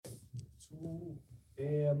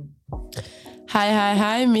Hei, hei,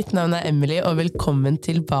 hei. Mitt navn Emily, og velkommen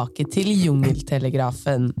tilbake til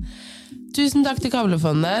Jungeltelegrafen. Tusen takk til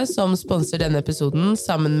Kablefondet, som sponser denne episoden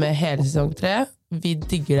sammen med hele sesong 3. Vi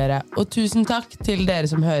digger dere. Og tusen takk til dere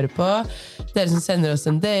som hører på, dere som sender oss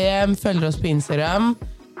en DM, følger oss på Instagram.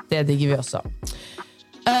 Det digger vi også.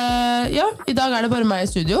 I dag det bare meg i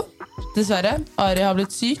studio. Dessverre. Ari har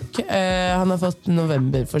blitt syk. Han har fått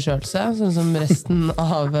novemberforkjølelse, sånn som resten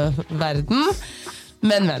av verden.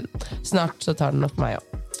 Men, snart så tar den nok meg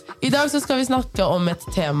også. I dag så skal vi snakke om et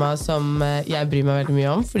tema som jeg bryr meg veldig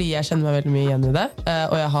mye om, fordi jeg kjenner meg veldig mye igjen i det,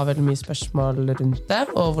 og jeg har veldig mye spørsmål rundt det,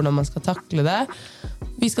 og hvordan man skal takle det.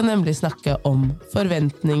 Vi skal nemlig snakke om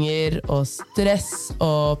forventninger, og stress,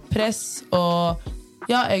 og press, og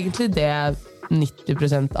ja, egentlig det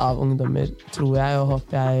 90% av ungdommer tror jeg, og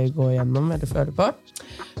håper jeg går gjennom, eller føler på.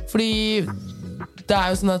 Fordi det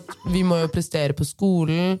jo sånn at vi må jo prestere på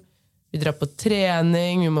skolen, vi drar på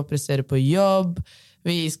trening, vi må prestere på jobb,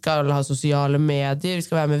 vi skal ha sosiale medier, vi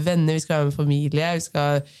skal være med venner, vi skal være med familie, vi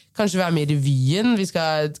skal kanskje være med i revyen, vi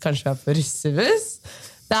skal kanskje være på russebuss.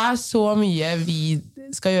 Det så mye vi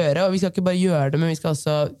skal gjøre, og vi skal ikke bare gjøre det, men vi skal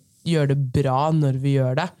også gjøre det bra når vi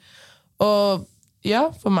gjør det. Og ja,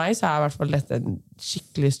 for meg så i hvert fall dette en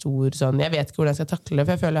skikkelig stor sånn, jeg vet ikke hvordan jeg skal takle det,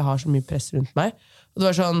 for jeg føler jeg har så mye press rundt meg. Og det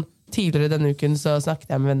var sånn, tidligere denne uken så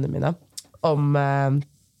snakket jeg med vennene mine om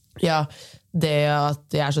det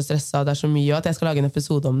at jeg så stresset, det så mye, og at jeg skal lage en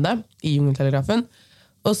episode om det i Jungeltelegrafen.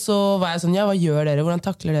 Og så var jeg sånn, hva gjør dere? Hvordan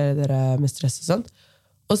takler dere med stress og sånt?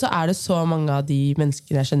 Og så det så mange av de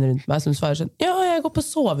menneskene jeg kjenner rundt meg som svarer sånn, jeg går på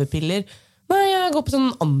sovepiller. Nei, jeg går på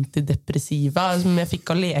sånn antidepressiva som jeg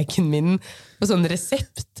fikk av legen min på sånn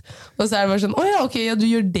resept. Og så det bare sånn, du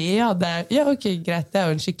gjør det, ok, greit, det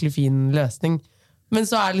jo en skikkelig fin løsning. Men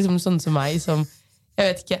så det liksom sånn som meg, som, jeg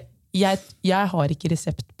vet ikke, jeg har ikke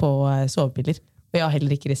resept på sovepiller, og jeg har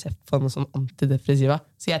heller ikke resept på noe sånn antidepressiva,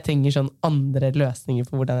 så jeg trenger sånn andre løsninger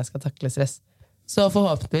på hvordan jeg skal takle stress. Så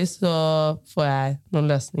forhåpentligvis så får jeg noen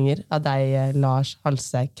løsninger av deg, Lars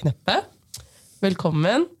Halse Kneppe.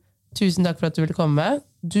 Velkommen. Tusen takk for at du ville komme.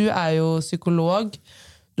 Du jo psykolog,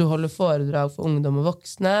 du holder foredrag for ungdom og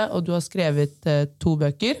voksne, og du har skrevet 2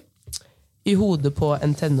 bøker. I hodet på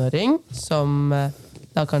en tenåring, som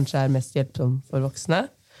da kanskje mest hjelpsom for voksne.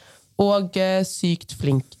 Og sykt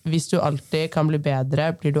flink. Hvis du alltid kan bli bedre,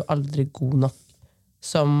 blir du aldri god nok.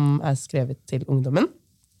 Som skrevet til ungdommen.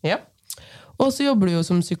 Ja. Og så jobber du jo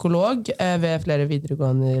som psykolog ved flere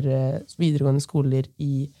videregående skoler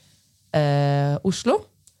i Oslo.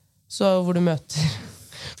 Så hvor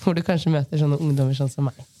du kanskje møter sånne ungdommer sånn som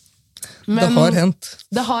meg. Men, det har hendt.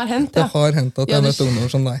 Det har hendt, ja. Det har hendt at jeg møter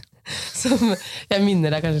ungdommer som deg. Som jeg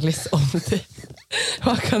minner deg kanskje litt om det.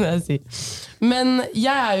 Hva kan jeg si? Men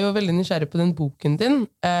jeg jo veldig nysgjerrig på den boken din.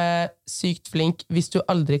 Sykt flink. Hvis du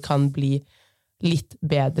aldri kan bli litt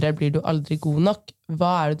bedre, blir du aldri god nok.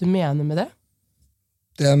 Hva det du mener med det?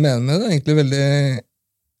 Det jeg mener med det egentlig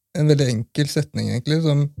en veldig enkel setning, egentlig,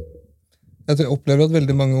 som jeg tror jeg opplever at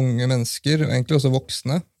veldig mange unge mennesker, og egentlig også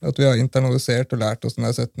voksne, at vi har internalisert og lært oss denne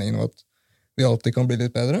setningen om at vi alltid kan bli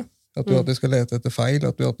litt bedre. At vi alltid skal lete etter feil,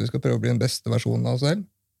 at vi alltid skal prøve å bli den beste versjonen av oss selv.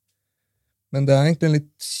 Men det egentlig en litt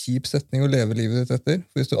kjip setning å leve livet ditt etter,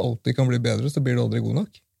 for hvis du alltid kan bli bedre, så blir du aldri god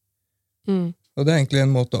nok. Og det egentlig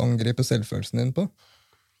en måte å angripe selvfølelsen din på,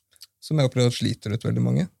 som jeg opplever at sliter ut veldig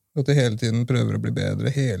mange. At du hele tiden prøver å bli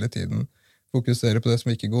bedre, hele tiden fokuserer på det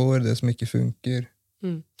som ikke går, det som ikke funker.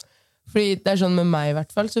 Fordi det sånn med meg i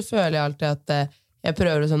hvert fall, så føler jeg alltid at jeg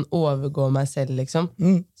prøver å sånn overgå meg selv, liksom.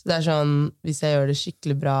 Så det sånn, hvis jeg gjør det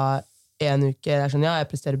skikkelig bra en uke, det sånn, jeg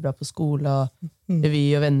presterer bra på skole og revy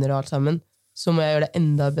og venner og alt sammen, så må jeg gjøre det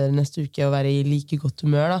enda bedre neste uke og være i like godt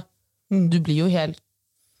humør, da. Du blir jo helt,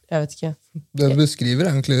 jeg vet ikke. Det du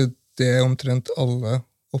beskriver egentlig det omtrent alle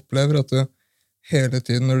opplever, at du hele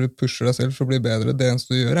tiden når du pusher deg selv for å bli bedre, det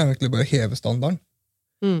eneste du gjør egentlig bare å heve standarden.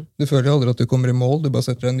 Du føler jo aldri at du kommer i mål, du bare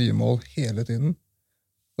setter deg nye mål hele tiden.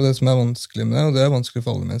 Og det som vanskelig med det, og det vanskelig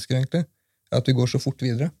for alle mennesker egentlig, at vi går så fort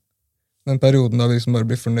videre. Den perioden da vi liksom bare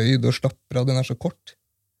blir fornøyd og slapper av, den så kort.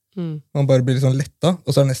 Man bare blir litt sånn letta,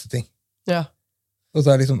 og så det neste ting. Ja. Og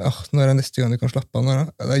så liksom, når neste gang du kan slappe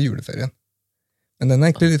av? Det juleferien. Men den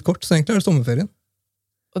egentlig litt kort, så egentlig det sommerferien.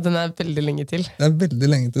 Og den veldig lenge til. Det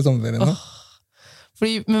veldig lenge til sommerferien da.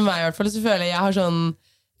 Fordi med meg i hvert fall så føler jeg har sånn,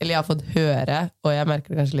 eller jeg har fått høre, og jeg merker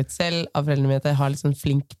det kanskje litt selv av foreldrene mine, at jeg har litt sånn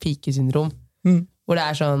flink pikesyndrom. Hvor det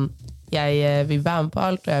sånn, jeg vil være med på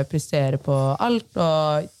alt, og jeg presterer på alt,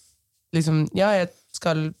 og liksom, jeg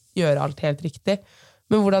skal gjøre alt helt riktig.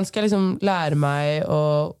 Men hvordan skal jeg liksom lære meg å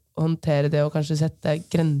håndtere det, og kanskje sette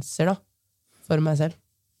grenser da, for meg selv?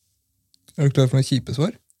 Er du klar for noen kjipe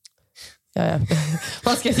svar? Ja.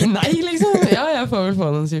 Hva skal jeg si? Nei, liksom? Ja, jeg får vel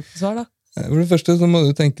få noen kjipe svar, da. For det første så må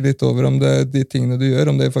du tenke litt over om det, de tingene du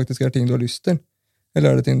gjør, om det faktisk er ting du har lyst til,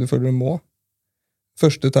 eller er det ting du føler du må.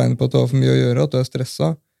 Første tegn på at du har for mye å gjøre, at du er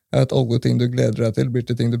stresset, er at alle ting du gleder deg til, blir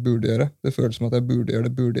til ting du burde gjøre. Det føles som at jeg burde gjøre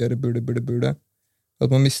det, burde. At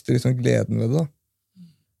man mister liksom gleden ved det, da.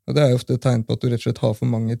 Og det er jo ofte et tegn på at du rett og slett har for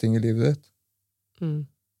mange ting i livet ditt.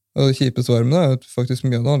 Og det kjipe svaret med det er at faktisk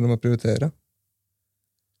mye av det handler om å prioritere.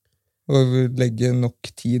 Og legge nok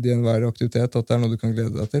tid i enhver aktivitet at det er noe du kan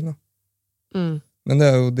glede deg til. Da. Men det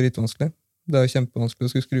er jo dritvanskelig. Det er jo kjempevanskelig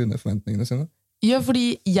å skulle skru ned forventningene sine. Ja, fordi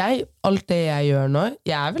alt det jeg gjør nå,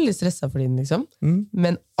 jeg er veldig stresset for tiden, liksom.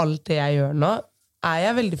 Men alt det jeg gjør nå, er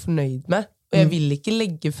jeg veldig fornøyd med. Og jeg vil ikke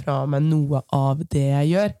legge fra meg noe av det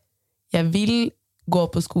jeg gjør. Jeg vil gå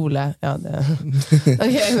på skole. Ja, det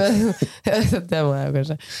okay, men, det må jeg jo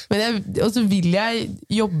kanskje. Og så vil jeg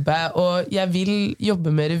jobbe, og jeg vil jobbe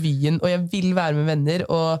med revyen, og jeg vil være med venner,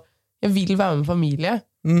 og jeg vil være med familie.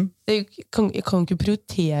 Jeg kan ikke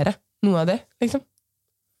prioritere noe av det, liksom.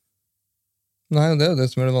 Nei, det er jo det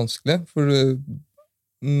som er det vanskelige. For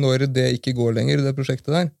når det ikke går lenger i det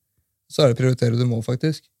prosjektet der, så er det prioritere du må,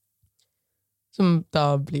 faktisk. Som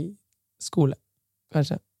da blir skole,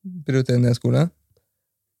 kanskje. Prioritere ned skole?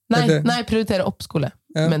 Nei, prioritere opp skole.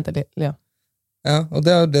 Ja. Mentally, ja. Ja, og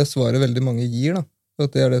det er det svaret veldig mange gir, da. For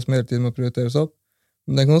at det er det som hele tiden må prioriteres opp.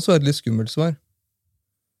 Men det kan også være et litt skummelt svar.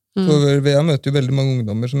 For jeg møter jo veldig mange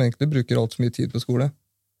ungdommer som egentlig bruker alt for mye tid på skole.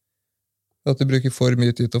 At de bruker for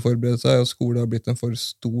mye tid til å forberede seg, og skole har blitt en for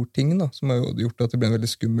stor ting, da, som har gjort at det blir en veldig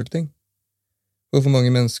skummel ting. Og for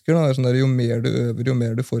mange mennesker da, er sånn der, jo mer du øver, jo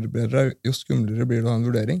mer du forbereder deg, jo skumlere blir det å ha en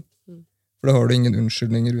vurdering. For da har du ingen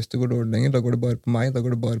unnskyldninger hvis det går dårlig lenger. Da går det bare på meg, da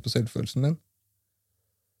går det bare på selvfølelsen min.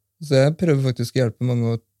 Så jeg prøver faktisk å hjelpe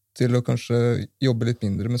mange til å kanskje jobbe litt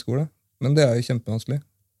mindre med skole. Men det er jo kjempevanskelig.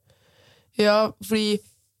 Ja, fordi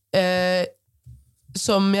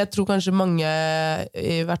som jeg tror kanskje mange,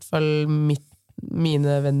 i hvert fall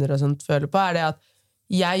mine venner og sånt, føler på, er det at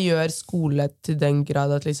jeg gjør skole til den grad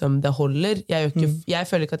at liksom det holder. Jeg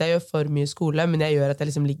føler ikke at jeg gjør for mye skole, men jeg gjør at jeg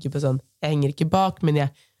liksom ligger på sånn, jeg henger ikke bak, men jeg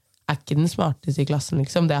er ikke den smarteste i klassen,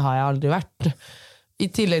 liksom. Det har jeg aldri vært. I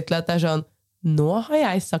tillegg til at det er sånn, nå har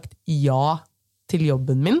jeg sagt ja til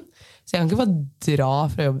jobben min, så jeg kan ikke bare dra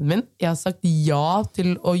fra jobben min. Jeg har sagt ja til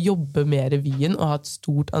å jobbe med revyen og ha et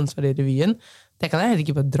stort ansvar i revyen. Det kan jeg heller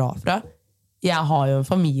ikke bare dra fra. Jeg har jo en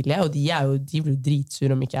familie, og de blir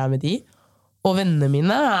dritsur om ikke jeg er med de. Og vennene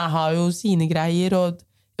mine har jo sine greier, og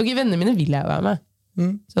vennene mine vil jeg jo være med.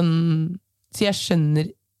 Sånn, så jeg skjønner.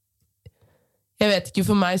 Jeg vet ikke,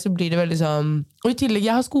 for meg så blir det veldig sånn. Og i tillegg,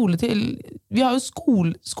 jeg har skole til. Vi har jo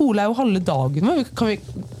skole er jo halve dagen.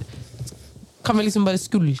 Kan vi liksom bare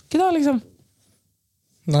skulke da, liksom?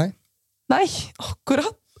 Nei,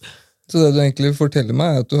 akkurat. Så det du egentlig forteller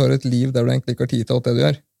meg, er at du har et liv der du egentlig ikke har tid til alt det du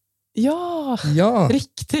gjør. Ja.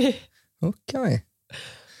 Riktig. Ok.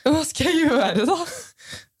 Hva skal jeg gjøre da?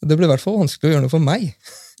 Det blir i hvert fall vanskelig å gjøre noe for meg.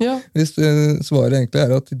 Ja. Hvis svaret egentlig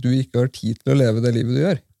er at du ikke har tid til å leve det livet du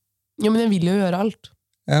gjør. Ja, men jeg vil jo gjøre alt.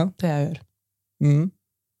 Ja. Det jeg gjør.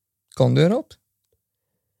 Kan du gjøre alt?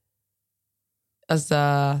 Altså,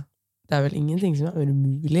 det er vel ingenting som er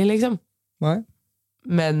umulig, liksom. Nei.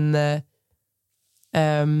 Men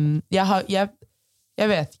jeg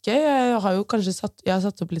vet ikke. Jeg har jo kanskje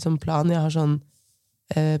satt opp litt sånn plan. Jeg har sånn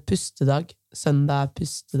pustedag. Søndag er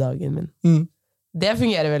pustedagen min. Det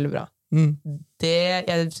fungerer veldig bra.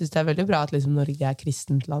 Jeg synes det er veldig bra at liksom Norge er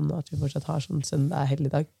kristent land, og at vi fortsatt har sånn søndag er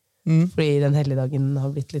helligdag. Fordi den helligdagen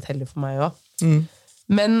har blitt litt hellig for meg også.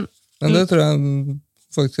 Men det tror jeg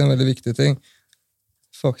faktisk er en veldig viktig ting.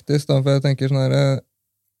 Faktisk, da, for jeg tenker sånn her,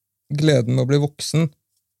 gleden med å bli voksen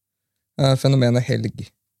er fenomenet helg.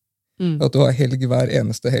 At du har helg hver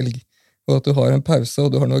eneste helg. Og at du har en pause, og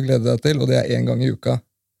du har noe å glede deg til, og det er 1 gang i uka.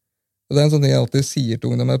 Og det er en sånn ting jeg alltid sier til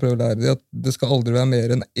ungdom, jeg prøver å lære dem, at det skal aldri være mer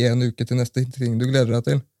enn 1 uke til neste ting du gleder deg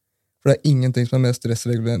til. For det er ingenting som er mer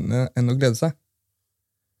stressregulerende enn å glede seg.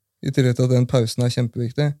 I tillegg til at den pausen er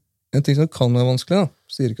kjempeviktig. En ting som kan være vanskelig, da,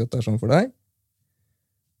 sier ikke at det er sånn for deg,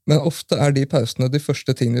 men ofte er de pausene de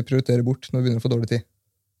første tingene vi prioriterer bort når vi begynner å få dårlig tid.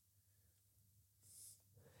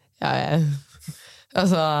 Ja,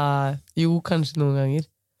 altså, jo, kanskje noen ganger.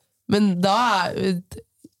 Men da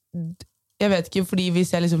jeg vet ikke, fordi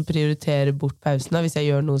hvis jeg liksom prioriterer bort pausene, hvis jeg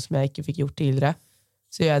gjør noe som jeg ikke fikk gjort tidligere,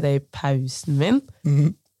 så gjør jeg det i pausen min,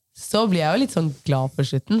 så blir jeg jo litt sånn glad på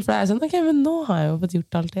slutten, for det er sånn, ok, men nå har jeg jo fått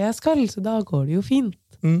gjort alt det jeg skal, så da går det jo fint.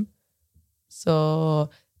 Så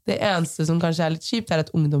det eneste som kanskje er litt kjipt, er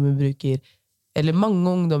at ungdommer bruker, eller mange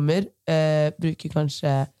ungdommer bruker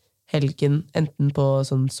kanskje helgen enten på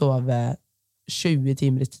sånn 20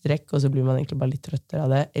 timer i strekk, og så blir man egentlig bare litt trøttere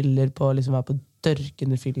av det, eller på liksom være på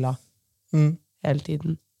dørkende fylla hele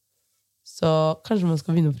tiden. Så kanskje man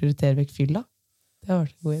skal begynne å prioritere vekk fylla. Det har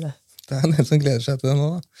vært en god idé. Det er en del som gleder seg til det nå,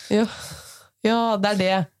 da. Ja, det er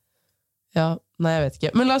det. Ja, nei, jeg vet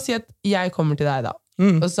ikke. Men la oss si at jeg kommer til deg da,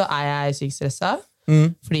 og så er jeg sykt stresset,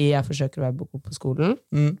 fordi jeg forsøker å være god på skolen,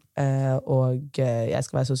 og jeg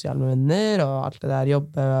skal være sosial med venner, og alt det der,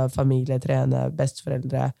 jobbe, familie, trene,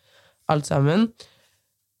 besteforeldre, alt sammen.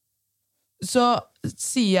 Så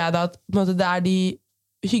sier jeg da at på en måte, det er de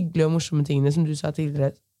hyggelige og morsomme tingene som du sa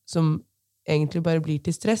tidligere, som egentlig bare blir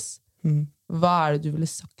til stress. Hva er det du ville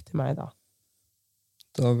sagt til meg da?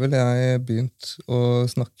 Da ville jeg begynt å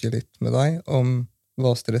snakke litt med deg om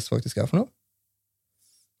hva stress faktisk er for noe.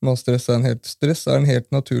 Hva stress er en helt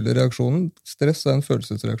naturlig reaksjon. Stress er en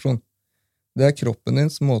følelsesreaksjon. Det er kroppen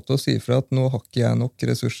dins måte å si fra at nå har ikke jeg nok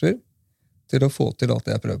ressurser til å få til alt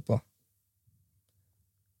jeg prøver på.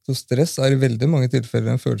 Så stress er i veldig mange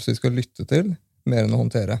tilfeller en følelse vi skal lytte til, mer enn å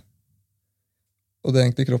håndtere. Og det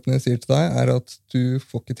egentlig kroppen din sier til deg, er at du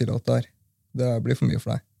får ikke til alt det her. Det blir for mye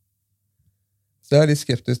for deg. Så jeg er litt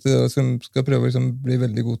skeptisk til det som skal prøve å liksom bli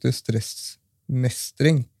veldig god til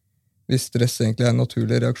stressmestring, hvis stress egentlig er en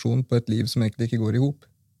naturlig reaksjon på et liv som egentlig ikke går i hop.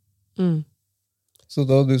 Så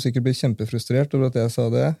da hadde du sikkert blitt kjempefrustrert over at jeg sa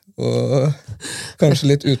det, og kanskje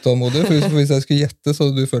litt utålmodig, for hvis jeg skulle gjette, så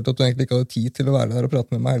hadde du følt at du egentlig ikke hadde tid til å være der og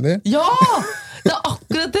prate med meg heller. Ja! Det er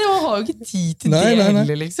akkurat det! Man har jo ikke tid til det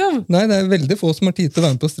heller, liksom. Nei, det er veldig få som har tid til å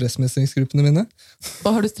være med på stressmestringsgruppene mine.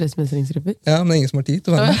 Hva har du stressmestringsgrupper? Ja, men det er ingen som har tid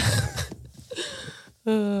til å være med.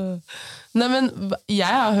 Nei, men jeg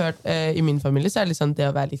har hørt i min familie så er det liksom det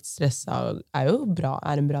å være litt stresset er jo bra,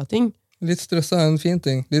 er en bra ting. Litt stresset er en fin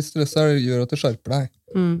ting. Litt stresset gjør at det skjerper deg.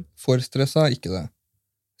 For stresset er ikke det.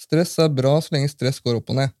 Stress er bra så lenge stress går opp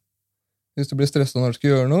og ned. Hvis du blir stresset når du skal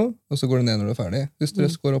gjøre noe, og så går det ned når du er ferdig. Hvis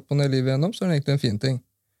stress går opp og ned livet igjennom, så er det egentlig en fin ting.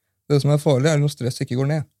 Det som er farlig er når stress ikke går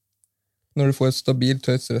ned. Når du får et stabilt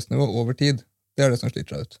høyt stressnivå over tid. Det er det som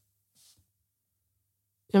sliter deg ut.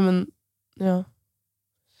 Ja, men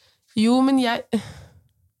Jo, men jeg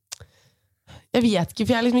vet ikke,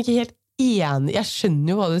 for jeg er liksom ikke helt enig. Jeg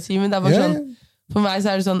skjønner jo hva du sier, men det er bare sånn, for meg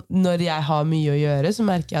så er det sånn, når jeg har mye å gjøre, så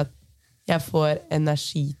merker jeg at jeg får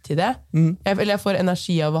energi til det. Eller jeg får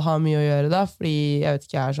energi av å ha mye å gjøre da, fordi jeg vet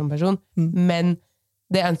ikke, jeg er sånn person. Men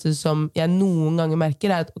det eneste som jeg noen ganger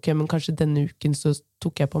merker er at, ok, men kanskje denne uken så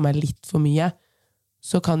tok jeg på meg litt for mye.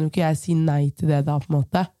 Så kan jo ikke jeg si nei til det da, på en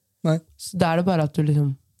måte. Nei. Så da er det bare at du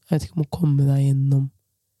liksom, jeg vet ikke om å komme deg gjennom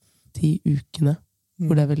de ukene,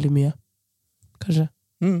 hvor det er veldig mye. Kanskje.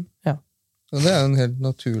 Ja. Og det er en helt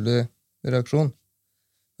naturlig reaksjon.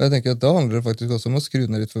 Og jeg tenker at da handler det faktisk også om å skru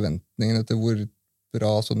ned litt forventningene til hvor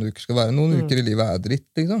bra sånne uker skal være. Noen uker i livet er dritt,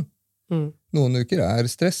 liksom. Noen uker er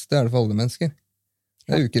stress, det er det for alle mennesker.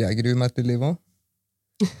 Det er uker jeg gruer meg til livet også.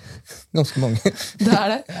 Ganske mange. Det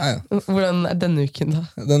er det? Ja. Hvordan er denne uken da?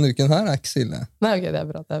 Denne uken her er ikke så ille. Nei, ok, det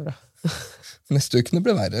er bra. Neste ukene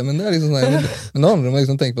blir verre, men det er liksom sånn, men da handler det om å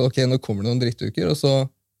liksom tenke på ok, nå kommer det noen drittuker, og så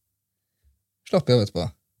slapper jeg av etterpå.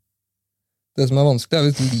 Det som er vanskelig er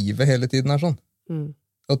hvis livet hele tiden er sånn.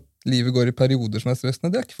 At livet går i perioder som er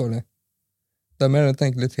stressende, det er ikke farlig. Det er mer å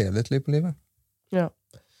tenke litt helhetlig på livet. Ja.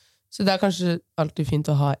 Så det er kanskje alltid fint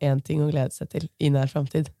å ha en ting å glede seg til i nær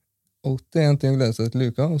fremtid. Alltid en ting å glede seg til i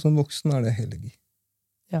uka, og som voksen er det helg.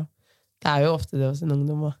 Ja. Det er jo ofte det hos en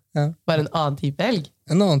ungdom også. Ja. Bare en annen type helg.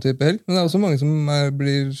 En annen type helg, men det er også mange som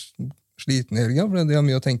blir sliten i helga, fordi de har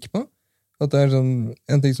mye å tenke på. At det er sånn,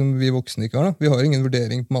 en ting som vi voksne ikke har da. Vi har ingen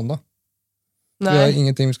vurdering på mandag. Nei. Vi har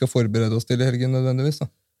ingenting vi skal forberede oss til i helgen nødvendigvis da.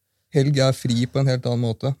 Helg er fri på en helt annen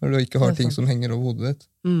måte, når du ikke har ting som henger over hodet ditt.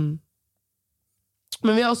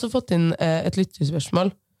 Men vi har også fått inn et lytterspørsmål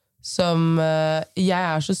som jeg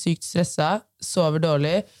er så sykt stresset, sover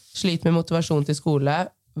dårlig, sliter med motivasjon til skole.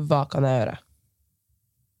 Hva kan jeg gjøre?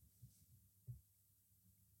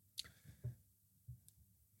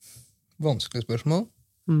 Vanskelig spørsmål.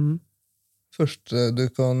 Første du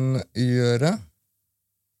kan gjøre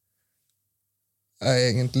er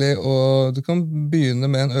egentlig du kan begynne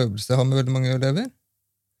med en øvelse jeg har med veldig mange elever.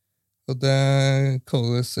 Og det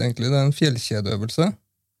kalles egentlig, det er en fjellkjedeøvelse,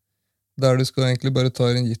 der du skal egentlig bare ta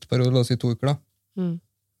en gitt periode, la oss si 2 uker da.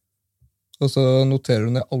 Og så noterer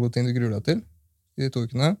du ned alle ting du gruer deg til i de 2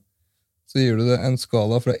 ukene. Så gir du det en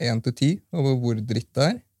skala fra 1 til 10 over hvor dritt det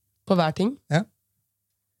er. På hver ting? Ja.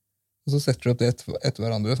 Og så setter du opp det etter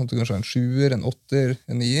hverandre, sånn at du kanskje har en 7-er, en 8-er,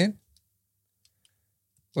 en 9-er.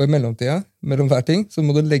 Og i mellomtida, mellom hver ting, så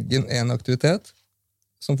må du legge inn en aktivitet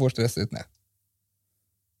som får stresset ditt ned.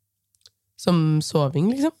 Som soving,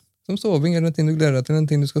 liksom? Som soving, eller en ting du gleder deg til, en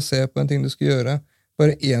ting du skal se på, en ting du skal gjøre.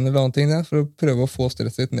 bare en eller annen ting der, for å prøve å få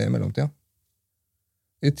stresset ditt ned I mellomtida.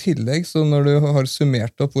 I tillegg, så når du har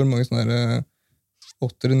summert opp hvor mange sånne her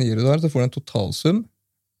 8 eller 9 du har, så får du en totalsum,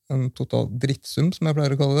 en total drittsum, som jeg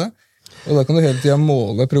pleier å kalle det, og da kan du hele tiden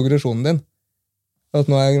måle progresjonen din. At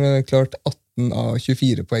nå har jeg klart 18 av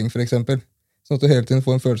 24 poeng, for eksempel, sånn at du hele tiden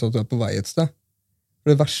får en følelse av at du på vei et sted.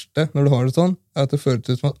 For det verste når du har det sånn, at det føles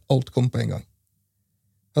ut som at alt kommer på en gang.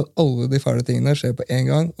 At alle de fæle tingene skjer på en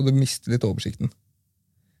gang, og du mister litt oversikten.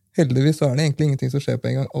 Heldigvis så det egentlig ingenting som skjer på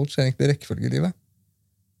en gang. Alt skjer egentlig I rekkefølge I livet.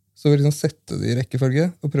 Så vi liksom sette det I rekkefølge,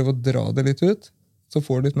 og prøve å dra det litt ut, så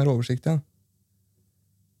får du litt mer oversikt igjen.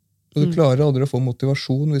 Og du klarer aldri å få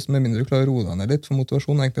motivasjon hvis med mindre du klarer å roe deg ned litt, for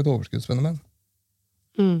motivasjon egentlig et overskuddsfenomen.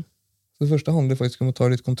 Så det første handler faktisk om å ta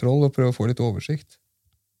litt kontroll og prøve å få litt oversikt.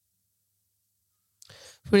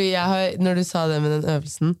 Fordi når du sa det med den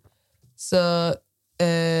øvelsen, så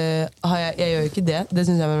jeg gjør ikke det. Det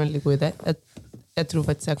synes jeg var en veldig god idé. Jeg tror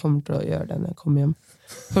faktisk jeg kommer til å gjøre det når jeg kommer hjem.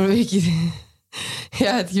 For det virker,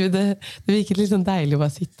 jeg vet ikke, det virker litt sånn deilig å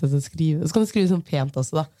bare sitte og skrive. Så kan du skrive sånn pent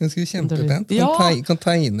også, da. Du skriver kjempepent. Kan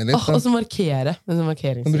tegne litt. Og så markere.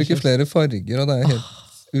 Kan bruke flere farger, og det helt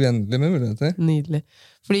uendelig med muligheter. Nydelig.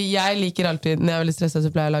 Fordi jeg liker alltid, når jeg er veldig stresset,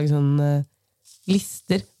 så pleier jeg å lage sånne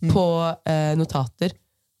lister på notater,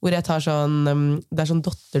 hvor jeg tar sånn, det sånn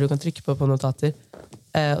dotter du kan trykke på notater,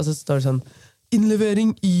 og så står det sånn,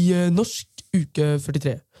 innlevering I norsk uke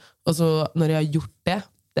 43. Og så når jeg har gjort det,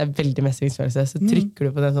 det veldig mestringsfølelse, så trykker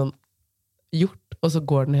du på den sånn gjort, og så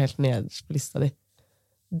går den helt nederst på lista di.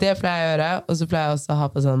 Det pleier jeg å gjøre, og så pleier jeg også å ha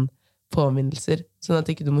på sånn påminnelser, sånn at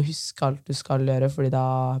ikke du må huske alt du skal gjøre, fordi da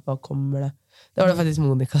bare kommer det. Det var det faktisk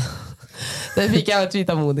Monica. Det fikk jeg å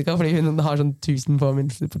tweete av Monica, fordi hun har sånn 1000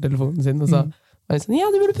 påminnelser på telefonen sin, og så var hun sånn,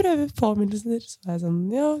 ja, du burde prøve påminnelser. Så var jeg sånn,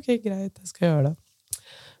 ja, ok, greit, jeg skal gjøre det.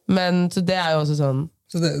 Men så det jo også sånn.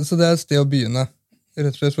 Så det et sted å begynne,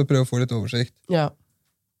 rett og slett for å prøve å få litt oversikt. Ja.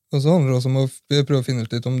 Og så handler det også om å prøve å finne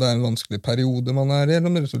ut litt om det en vanskelig periode man I,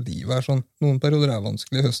 eller om det så livet sånn. Noen perioder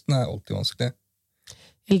vanskelig, høsten alltid vanskelig.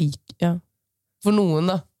 Jeg liker, ja. For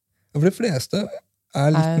noen da. Og for de fleste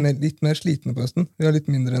litt mer slitne på høsten. Vi har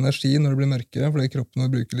litt mindre energi når det blir mørkere, fordi kroppen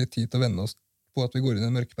vår bruker litt tid til å vende oss på at vi går inn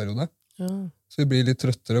I en mørkeperiode. Ja. Så vi blir litt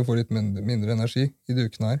trøttere og får litt mindre energi I de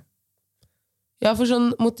ukene her. Ja, for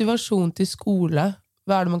sånn motivasjon til skole,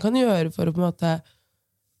 hva det man kan gjøre for å på en måte,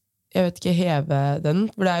 jeg vet ikke, heve den?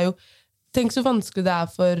 For det jo, tenk så vanskelig det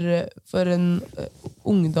for en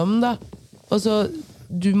ungdom da. Og så,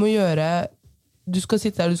 du skal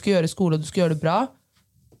sitte der, du skal gjøre skole, og du skal gjøre det bra,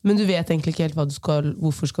 men du vet egentlig ikke helt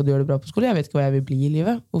hvorfor skal du gjøre det bra på skole? Jeg vet ikke hva jeg vil bli I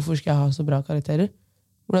livet. Hvorfor skal jeg ha så bra karakterer?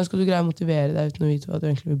 Hvordan skal du greie å motivere deg uten å vite hva du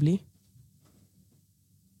egentlig vil bli?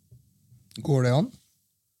 Går det an?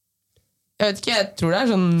 Jeg vet ikke, jeg tror det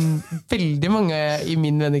sånn veldig mange I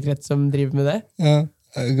min vennekrets som driver med det. Ja,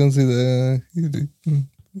 jeg kan si det.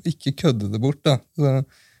 Ikke kødde det bort, da. Så,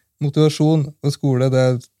 motivasjon og skole,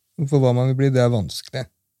 for hva man vil bli, det vanskelig.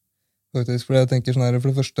 Faktisk, for jeg tenker sånn her, for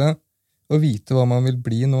det første, å vite hva man vil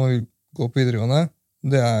bli når man vil gå på videregående,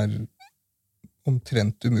 det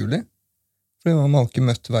omtrent umulig. Fordi man har ikke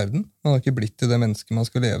møtt verden. Man har ikke blitt til det mennesket man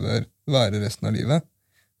skal være resten av livet.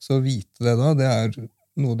 Så å vite det da, det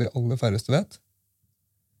noe de aller færreste vet.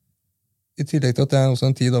 I tillegg til at det også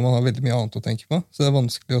en tid da man har veldig mye annet å tenke på, så det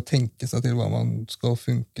vanskelig å tenke seg til hva man skal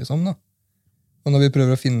funke som. Da. Og når vi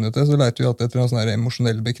prøver å finne ut det, så leter vi alltid etter en sånn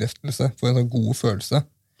emosjonell bekreftelse, for en sånn god følelse.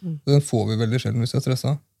 Og den får vi veldig sjelden hvis jeg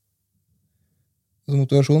stresser. Så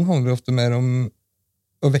motivasjon handler ofte mer om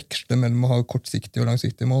å veksle mellom å ha kortsiktige og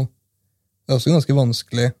langsiktige mål. Det også ganske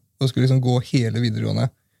vanskelig å skulle liksom gå hele videregående,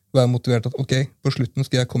 være motivert at ok, på slutten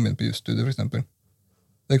skal jeg komme inn på jusstudiet for eksempel.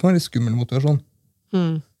 Det kan være litt skummel motivasjon.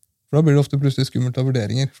 For da blir det ofte plutselig skummelt av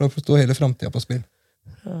vurderinger, for da står hele fremtiden på spill.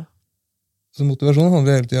 Ja. Så motivasjon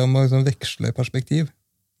handler hele tiden om å liksom veksle perspektiv,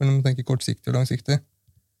 mellom å tenke kortsiktig og langsiktig.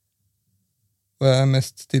 Og jeg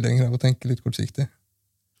mest tilhenger av å tenke litt kortsiktig.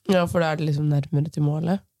 Ja, for da det liksom nærmere til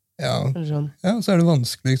målet. Ja, sånn. Ja, så det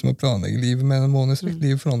vanskelig liksom, å planlegge livet med en måneds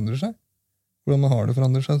liv forandrer seg. Hvordan man har det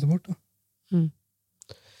forandrer seg så fort. Da.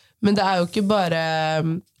 Men det jo ikke bare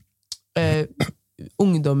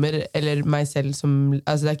ungdommer eller meg selv som,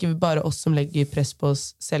 altså det ikke bare oss som legger press på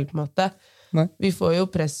oss selv på en måte. Nei. Vi får jo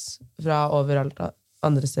press fra overalt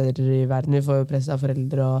andre steder i verden. Vi får jo press av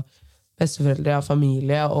foreldre og besteforeldre, av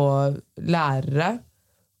familie og lærere.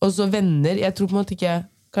 Og så venner. Jeg tror på en måte ikke,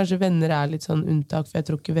 kanskje venner litt sånn unntak, for jeg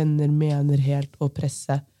tror ikke venner mener helt å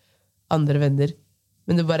presse andre venner.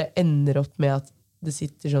 Men det bare ender opp med at det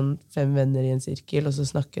sitter sånn 5 venner I en sirkel, og så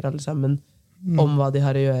snakker alle sammen om hva de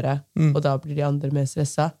har å gjøre, og da blir de andre mer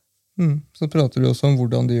stresset. Så prater du også om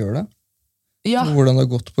hvordan de gjør det. Ja. Hvordan det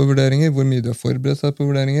har gått på vurderinger, hvor mye du har forberedt seg på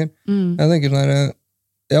vurderinger. Jeg tenker sånn her,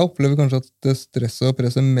 jeg opplever kanskje at det stresset og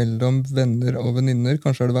presset mellom venner og venninner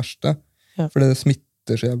kanskje er det verste, fordi det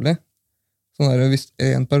smitter så jævlig. Sånn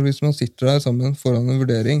her, hvis man sitter der sammen foran en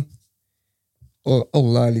vurdering, og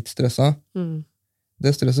alle er litt stresset,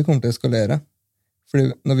 det stresset kommer til å eskalere.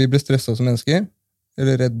 Fordi når vi blir stresset som mennesker,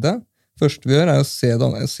 eller redde, første vi gjør er å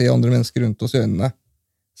se andre mennesker rundt oss i øynene.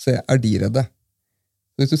 Er de redde?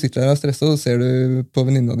 Hvis du sitter der og er stresset, så ser du på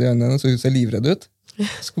venninna di i øynene, så hun ser livredd ut,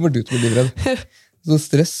 så kommer du til å bli livredd. Så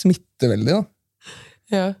stress smitter veldig, da.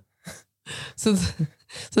 Ja. Så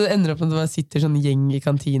det ender opp med at det sitter sånn gjeng i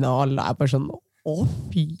kantina, og alle er bare sånn,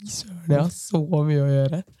 fy søren, jeg har så mye å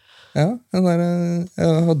gjøre. Ja, jeg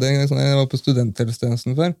hadde en gang sånn, jeg var på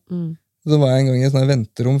studenthelsetjenesten før, så var jeg en gang i et sånn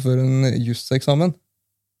venterom før en juseksamen.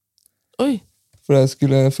 Oi. For jeg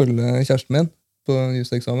skulle følge kjæresten min på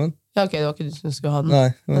juseksamen. Ja, ok, det var ikke du som skulle ha den. Nei,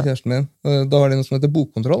 det var kjæresten min. Og da var det noe som heter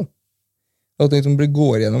bokkontroll. Og at de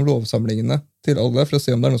går gjennom lovsamlingene til alle, for å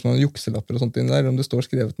se om det er noe som har jukselapper og sånt inn der, om det står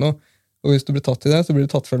skrevet noe. Og hvis du blir tatt i det, så blir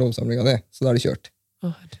du tatt fra lovsamlinga di. Så da er det kjørt.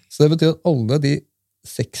 Så det betyr at alle de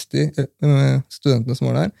 60 studentene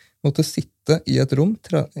som var der, måtte sitte i et rom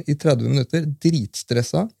i 30 minutter,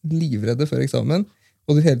 dritstressa, livredde før eksamen,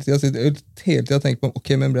 og de hele tida tenker på, ok,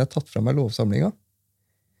 men ble jeg tatt fra meg lovsamlinga?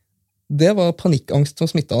 Det var panikkangst som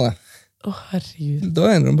smittet av det. Herregud. Da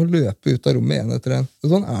ender de på å løpe ut av rommet en etter en.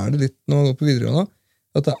 Og sånn er det litt når man går på videregående,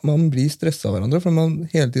 at man blir stresset av hverandre, for man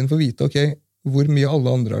hele tiden får vite, ok, hvor mye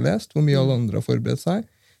alle andre har lest, hvor mye alle andre har forberedt seg,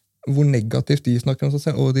 hvor negativt de snakker om seg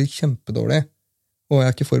selv, og de er kjempedårlige. Og jeg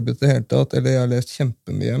er ikke forberedt i det hele tatt, eller jeg har lest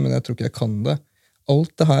kjempemye, men jeg tror ikke jeg kan det.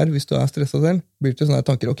 Alt det her, hvis du er stresset selv, blir til sånne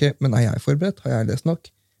tanker, ok, men er jeg forberedt? Har jeg lest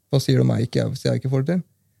nok? Hva sier du om meg hvis jeg ikke får det til?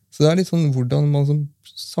 Så det er litt sånn hvordan man som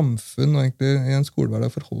samfunn og egentlig i en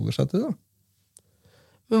skolehverdag forholder seg til det.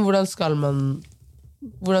 Men hvordan skal man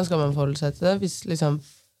forholde seg til det? Hvis liksom,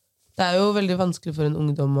 det er jo veldig vanskelig for en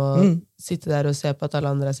ungdom å sitte der og se på at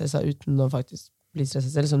alle andre er stresset uten å faktisk bli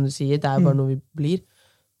stresset selv, som du sier. Det er jo bare noe vi blir.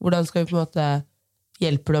 Hvordan skal vi på en måte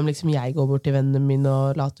hjelpe dem liksom jeg går bort til vennene mine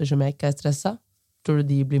og later som jeg ikke er stresset? Tror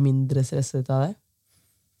du de blir mindre stresset av det?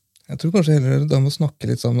 Jeg tror kanskje heller da må snakke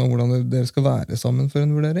litt sammen om hvordan dere skal være sammen for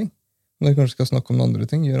en vurdering. Om dere kanskje skal snakke om andre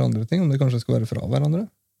ting, gjøre andre ting, om dere kanskje skal være fra hverandre.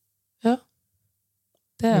 Ja.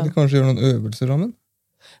 Eller kanskje gjøre noen øvelser sammen.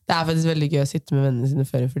 Det er faktisk veldig gøy å sitte med vennene sine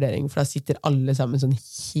før en vurdering, for da sitter alle sammen sånn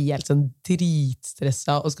helt sånn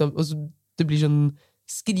dritstressa, og så det blir sånn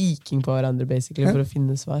skriking på hverandre basically for å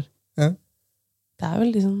finne svar. Ja. Det er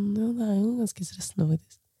veldig sånn, ja, det er jo ganske stressende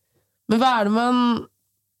faktisk. Men hva er det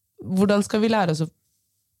hvordan skal vi lære oss å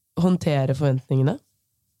håndtere forventningene?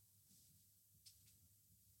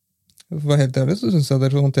 For å være helt ærlig, så synes jeg at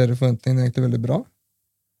dere håndterer forventningene egentlig veldig bra.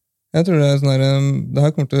 Jeg tror det er sånn her, det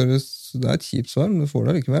her kommer til å høres, det er et kjipt svar, men du får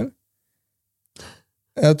det likevel.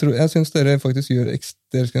 Jeg synes dere faktisk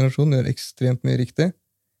deres generasjon gjør ekstremt mye riktig,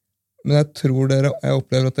 men jeg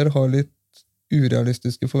opplever at dere har litt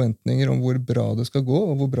urealistiske forventninger om hvor bra det skal gå,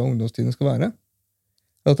 og hvor bra ungdomstiden skal være.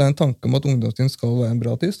 At det er en tanke om at ungdomstiden skal være en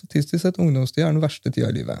bra tid. Statistisk sett, ungdomstiden er den verste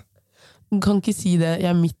tida i livet. Du kan ikke si det,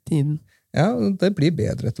 jeg er midt i den. Ja, det blir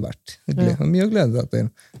bedre etter hvert. Mye å glede deg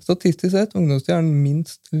til. Statistisk sett, ungdomstiden er den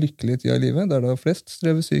minst lykkelige tida i livet. Det er da flest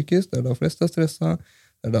strever psykisk, det er da flest er stresset,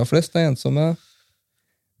 det er da flest er ensomme.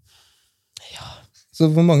 Ja. Så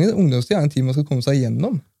for mange, ungdomstiden er en tid man skal komme seg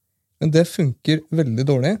gjennom. Men det funker veldig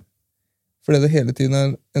dårlig. Fordi det hele tiden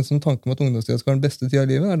er en sånn tanke om at ungdomstiden skal være den beste tida i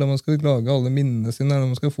livet. Det er da man skal lage alle minnene sine, det er da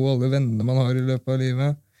man skal få alle vennene man har i løpet av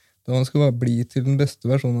livet. Da man skal bare bli til den beste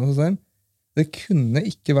versjonen av seg selv. Det kunne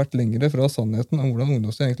ikke vært lengre fra sannheten om hvordan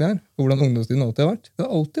ungdomstiden egentlig er, og hvordan ungdomstiden alltid har vært. Det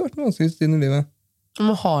har alltid vært den vanskeligste tiden i livet.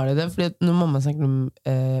 Men har det, fordi når mamma snakker om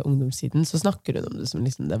ungdomstiden, så snakker hun om det som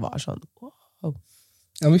liksom det var sånn, wow.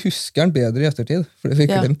 Ja, vi husker den bedre i ettertid, for vi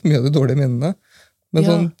har glemt mye av de dårlige minnene.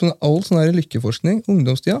 Men all sånn her lykkeforskning,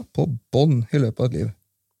 ungdomstida, på bånd i løpet av et liv.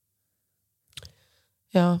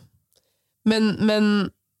 Ja. Men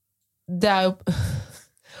det er jo...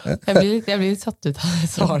 Jeg blir litt satt ut av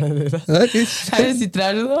svarene dine. Jeg sitter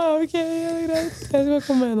her sånn, ok, det er greit, jeg skal bare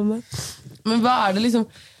komme gjennom det. Men hva er det liksom...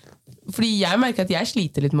 Fordi jeg merker at jeg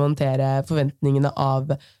sliter litt med å håndtere forventningene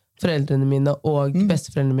av foreldrene mine og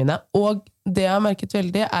besteforeldrene mine. Og det jeg har merket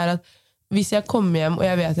veldig er at hvis jeg kommer hjem og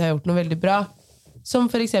jeg vet at jeg har gjort noe veldig bra, som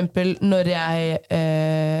for eksempel når jeg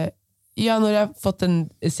har fått en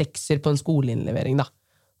 6-er på en skoleinnlevering da.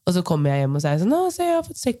 Og så kommer jeg hjem og sier sånn, så jeg har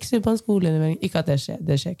fått 6-er på en skoleinnlevering. Ikke at det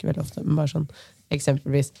skjer ikke veldig ofte, men bare sånn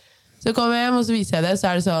eksempelvis. Så kommer jeg hjem og så viser jeg det, så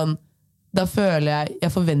er det sånn, da føler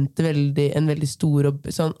jeg forventer en veldig stor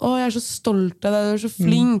sånn, jeg er så stolt av deg, du er så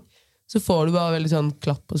flink. Så får du bare veldig sånn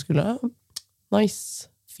klapp på skulderen. nice,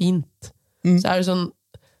 fint. Mm. Så det sånn,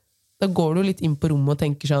 da går du litt inn på rommet og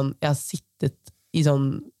tenker sånn, jeg har sittet i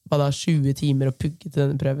sånn, 20 timer og pugget til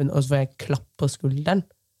denne prøven, og så får jeg klapp på skulderen.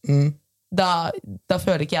 Mm. Da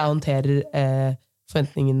føler ikke jeg håndterer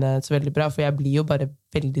forventningene så veldig bra, for jeg blir jo bare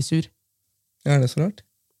veldig sur. Ja, er det så rart?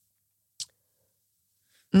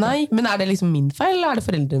 Nei, men er det liksom min feil, eller er det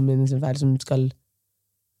foreldrene mine sin feil som skal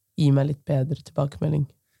gi meg litt bedre tilbakemelding?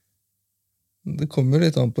 Det kommer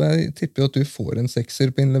litt an på. Jeg tipper jo at du får en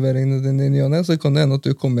 6-er på innleveringene dine i ny og ne, så kan det hende at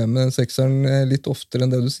du kommer hjem med en 6-eren litt oftere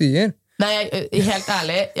enn det du sier. Nei, helt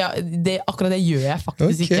ærlig, ja, akkurat det gjør jeg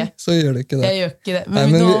faktisk ikke. Så gjør det ikke det. Jeg gjør ikke det,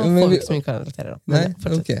 men nå får vi ikke så mye karakterer. Nei,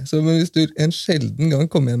 så men hvis du en sjelden gang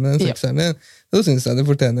kommer hjem med en 6-eren din, så synes jeg det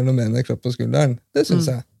fortjener noe mer enn en klapp på skulderen. Det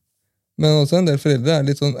synes jeg. Men også en del foreldre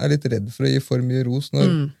er litt redd for å gi for mye ros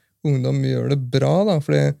når ungdom gjør det bra, da,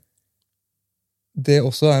 fordi det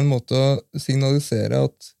også er en måte å signalisere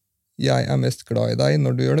at jeg er mest glad i deg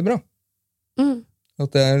når du gjør det bra.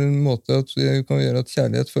 At det er en måte at vi kan gjøre at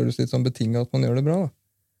kjærlighet føles litt sånn betinget at man gjør det bra. Da.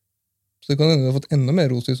 Så det kan hende du har fått enda mer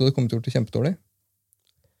ros hvis du hadde kommet til å gjøre det kjempedårlig.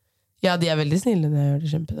 Ja, de er veldig snille når jeg gjør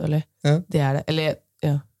det kjempedårlig. Ja. Det er det. Eller,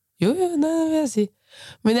 ja. Jo, det vil jeg si.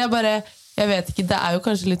 Men jeg vet ikke, det er jo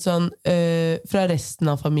kanskje litt sånn fra resten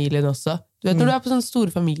av familien også. Du vet når du er på sånne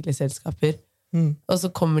store familieselskaper, og så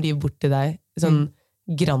kommer de bort til deg, sånn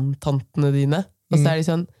grandtantene dine, og så er de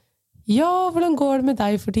sånn, ja, hvordan går det med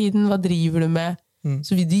deg for tiden? Hva driver du med?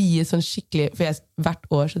 Så vil du gi et sånn skikkelig, for hvert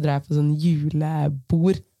år så drar jeg på sånn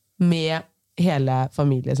julebord med hele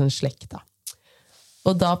familie, sånn slekta.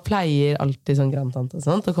 Og da pleier alltid sånn grandtante og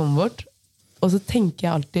sånt å komme bort, og så tenker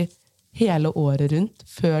jeg alltid hele året rundt,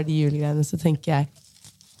 før de julegreiene, så tenker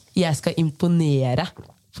jeg skal imponere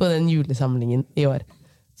på den julesamlingen i år.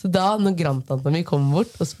 Så da, når grandtanta mi kommer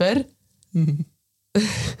bort og spør,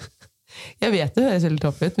 jeg vet det høres veldig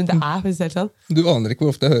topp ut, men det er faktisk helt sånn. Du aner ikke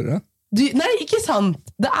hvor ofte jeg hører det. Nei, ikke sant!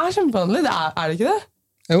 Det er kjempevanlig, er det ikke det?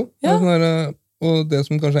 Jo, ja. Og det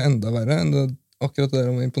som kanskje er enda verre enn akkurat det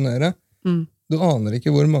om å imponere, du aner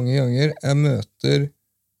ikke hvor mange ganger jeg møter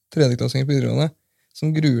tredjeklassinger på videregående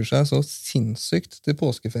som gruer seg så sinnssykt til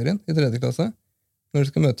påskeferien i tredje klasse, når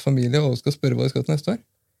de skal møte familie og skal spørre hva de skal til neste år.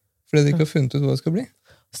 Fordi de ikke har funnet ut hva det skal bli.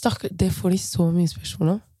 Stakkar, det får de så mye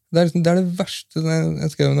spørsmål om. Det er det verste.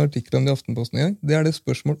 Jeg skrev en artikkel om det i Aftenposten en gang. Det er det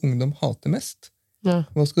spørsmål ungdom hater mest. Ja.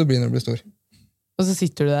 Hva skal du bli når du blir stor? Og så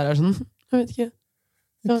sitter du der og sånn, jeg vet ikke.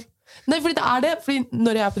 Ja. Nei, fordi det er det. Fordi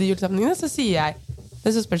når jeg er på de julesamlingene, så sier jeg,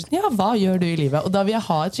 så spør jeg sånn, ja, hva gjør du i livet? Og da vil jeg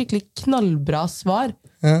ha et skikkelig knallbra svar,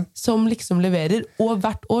 som liksom leverer. Og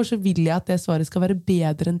hvert år så vil jeg at det svaret skal være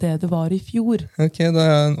bedre enn det var i fjor. Ok, da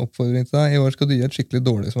har jeg en oppfordring til deg. I år skal du gi et skikkelig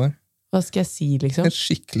dårlig svar. Hva skal jeg si, liksom? Et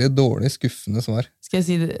skikkelig dårlig, skuffende svar. Skal jeg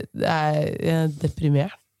si jeg er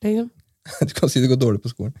deprimert, liksom? Du kan si det går dårlig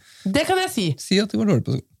på skolen. Det kan jeg si! Si at det går dårlig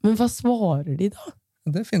på skolen. Men hva svarer de da?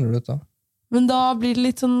 Det finner du ut da. Men da blir det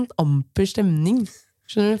litt sånn amper stemning.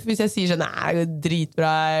 Skjønner du? Hvis jeg sier sånn, nei, det går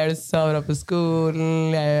dritbra, jeg gjør det så bra på skolen,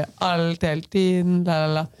 jeg gjør alt hele tiden,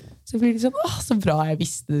 lalala. Så blir det sånn, åh, så bra, jeg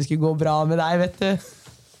visste det skulle gå bra med deg, vet du.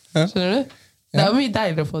 Ja. Skjønner du? Det er jo mye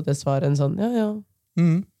deiligere å få det svaret enn sånn, ja.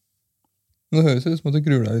 Men det høres ut som at du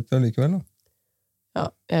gruer deg litt allikevel, da. Ja,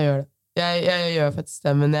 jeg gjør det. Jeg gjør faktisk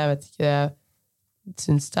det, men jeg vet ikke, jeg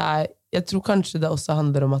synes det er, jeg tror kanskje det også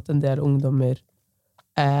handler om at en del ungdommer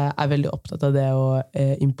er veldig opptatt av det å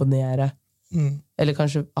imponere. Eller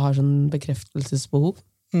kanskje har sånn bekreftelsesbehov.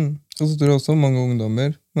 Og så tror jeg også mange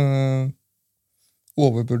ungdommer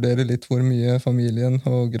overvurderer litt hvor mye familien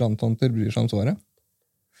og grandtanter bryr seg om svaret.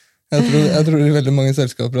 Jeg tror i veldig mange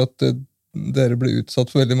selskaper at dere blir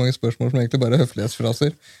utsatt for veldig mange spørsmål som egentlig bare er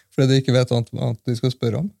høflighetsfraser, fordi de ikke vet annet de skal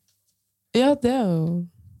spørre om. Ja, det er jo...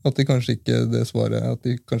 At de kanskje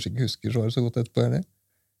ikke husker svaret så godt etterpå, eller?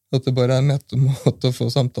 At det bare er en måte å få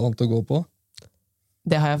samtalen til å gå på.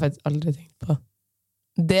 Det har jeg faktisk aldri tenkt på.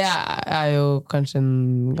 Det er jo kanskje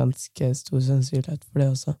en ganske stor sannsynlighet for det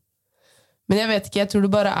også. Men jeg vet ikke, jeg tror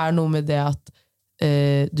det bare er noe med det at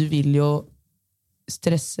du vil jo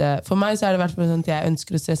stresse. For meg så er det i hvert fall sånn at jeg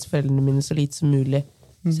ønsker å stresse foreldrene mine så lite som mulig.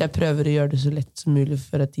 Så jeg prøver å gjøre det så lett som mulig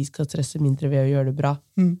for at de skal stresse mindre ved å gjøre det bra.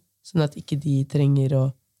 Sånn at ikke de trenger å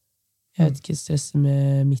jeg vet ikke, stresse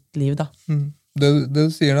med mitt liv, da. Det du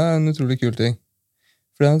sier da er en utrolig kul ting.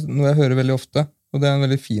 For det er noe jeg hører veldig ofte, og det er en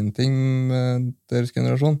veldig fin ting med deres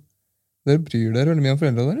generasjon. Dere bryr dere veldig mye om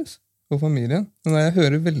foreldrene deres og familien. Men jeg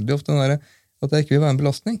hører veldig ofte at jeg ikke vil være en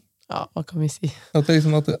belastning. Ja, hva kan vi si? At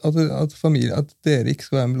dere ikke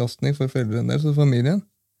skal være en belastning for foreldrene deres og familien,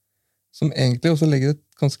 som egentlig også legger et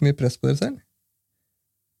ganske mye press på dere selv.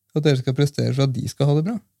 At dere skal prestere for at de skal ha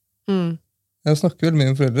det bra. Jeg snakker vel med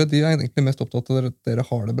mine foreldre, de er egentlig mest opptatt av at dere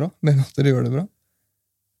har det bra, men at dere gjør det bra.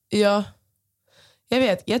 Ja.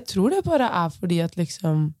 Jeg tror det bare er fordi at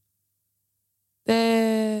liksom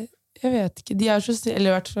jeg vet ikke, de er så snille, eller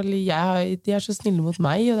i hvert fall de er så snille mot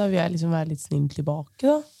meg, og da vil jeg liksom være litt snill tilbake,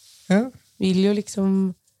 da. Ja. Vil jo liksom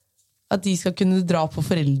at de skal kunne dra på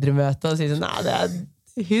foreldremøte og si sånn, nei,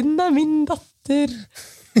 hun er min datter.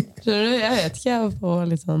 Skjønner du? Jeg vet ikke, jeg får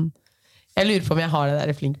litt sånn jeg lurer på om jeg har det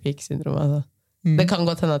der flink pik-syndromet, altså. Det kan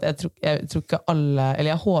godt hende at jeg tror ikke alle, eller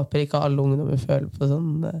jeg håper ikke alle ungdommer føler på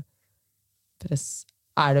sånn press.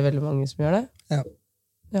 Er det veldig mange som gjør det? Ja.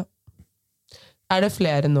 Er det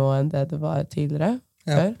flere nå enn det var tidligere?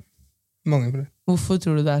 Ja, før? mange flere. Hvorfor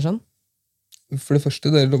tror du det er sånn? For det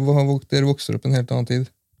første, dere vokser opp en helt annen tid.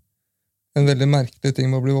 En veldig merkelig ting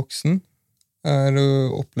med å bli voksen er å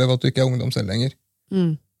oppleve at du ikke er ungdom selv lenger.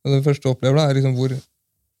 Og det første du opplever da, er liksom hvor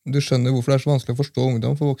du skjønner hvorfor det er så vanskelig å forstå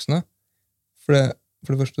ungdom for voksne. For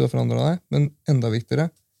det første, du har forandret deg, men enda viktigere,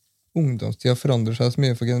 ungdomstida forandrer seg så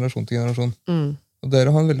mye fra generasjon til generasjon. Og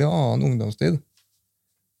dere har en veldig annen ungdomstid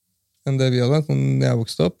enn det vi hadde. Sånn, når jeg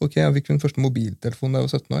vokste opp, jeg fikk min første mobiltelefon da jeg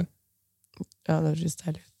var 17 år. Ja, det høres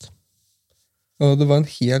deilig ut. Og det var en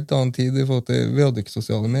helt annen tid i forhold til, vi hadde ikke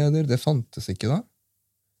sosiale medier, det fantes ikke da.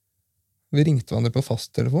 Vi ringte hverandre på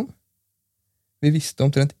fasttelefon. Vi visste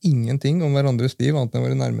omtrent ingenting om hverandres liv, annet enn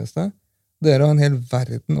våre nærmeste. Dere har en hel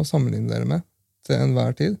verden å sammenligne dere med til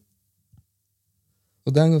enhver tid.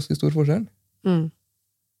 Og det er en ganske stor forskjell.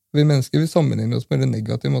 Vi mennesker vi sammenligner oss på en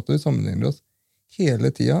negativ måte. Vi sammenligner oss hele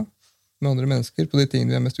tida med andre mennesker på de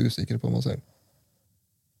tingene vi er mest usikre på om oss selv.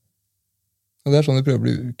 Og det er sånn vi prøver å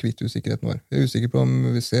bli kvitt usikkerheten vår. Vi er usikre på om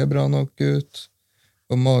vi ser bra nok ut,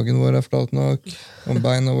 om magen vår er flat nok, om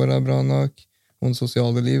beina våre er bra nok, om det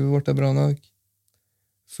sosiale livet vårt er bra nok.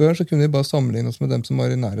 Før så kunne vi bare sammenligne oss med dem som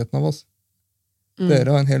var i nærheten av oss.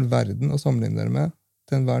 Dere har en hel verden å sammenligne dere med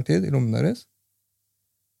til enhver tid i lommen deres.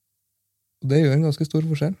 Og det gjør en ganske stor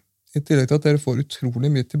forskjell. I tillegg til at dere får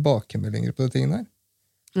utrolig mye tilbakemeldinger på de tingene her.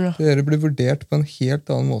 Ja. Dere blir vurdert på en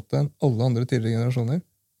helt annen måte enn alle andre tidligere generasjoner.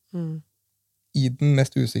 I den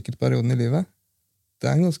mest usikre perioden i livet. Det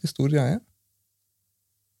er en ganske stor greie.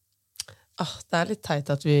 Det er litt teit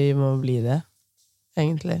at vi må bli det,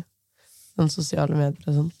 egentlig. Sånn sosiale medier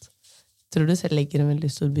og sånt. Jeg tror du selv legger en veldig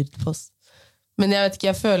stor byrde på oss. Men jeg vet ikke,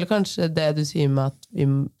 jeg føler kanskje det du sier med at vi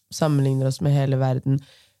sammenligner oss med hele verden.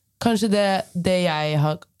 Kanskje det jeg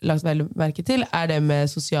har lagt veldig merke til, er det med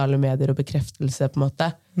sosiale medier og bekreftelse, på en måte.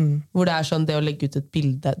 Hvor det er sånn, det å legge ut et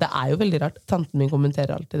bilde, det er jo veldig rart. Tanten min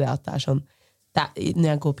kommenterer alltid det, at det er sånn, når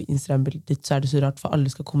jeg går på Instagram-bildet ditt, så er det så rart, for alle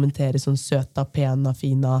skal kommentere sånn søta, pena,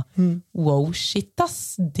 fina. Wow, shit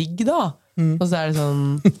ass, digg da! Og så er det sånn,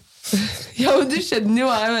 ja, men du skjønner jo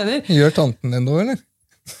hva jeg mener. Gjør tanten din da, eller?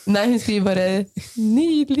 Nei, hun skriver bare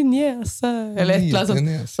nydelig njese eller et eller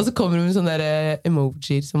annet sånt. Og så kommer hun med sånne der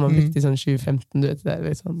emojier som man brukte i sånn 2015. Du vet, det er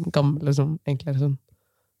litt sånn gamle som egentlig er sånn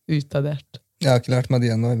utadert. Jeg har ikke lært meg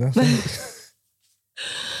det ennå, eller?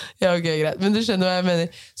 Ja, ok, greit. Men du skjønner hva jeg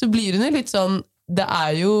mener. Så blir hun jo litt sånn, det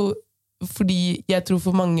er jo fordi jeg tror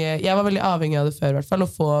for mange, jeg var veldig avhengig av det før i hvert fall,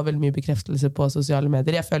 å få veldig mye bekreftelse på sosiale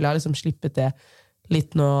medier. Jeg føler jeg har liksom slippet det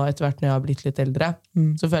litt nå etter hvert når jeg har blitt litt eldre.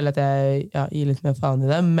 Så føler jeg at jeg gir litt mer faen i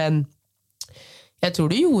det. Men jeg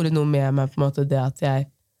tror det gjorde noe med meg på en måte det at jeg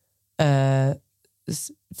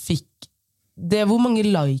fikk det hvor mange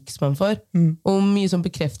likes man får, og mye sånn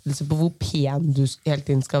bekreftelse på hvor pen du hele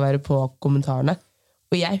tiden skal være på kommentarene.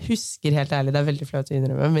 Og jeg husker helt ærlig, det er veldig flaut å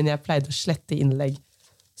innrømme, men jeg pleide å slette innlegg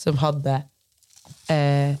som hadde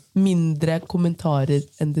mindre kommentarer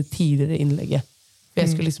enn det tidligere innlegget. For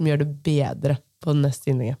jeg skulle liksom gjøre det bedre på den neste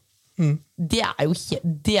innlegget. Det er jo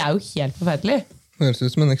helt forferdelig. Det høres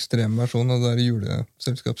ut som en ekstrem versjon av det der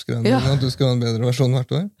juleselskapsgreiene. Ja. At du skal ha en bedre versjon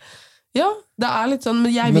hvert år. Ja, det er litt sånn,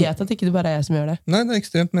 men jeg vet at ikke det bare er jeg som gjør det. Nei, det er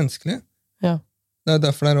ekstremt menneskelig. Ja. Det er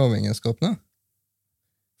derfor det er avhengighetsskapende.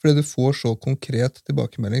 Fordi du får så konkret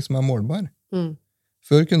tilbakemelding som er målbar.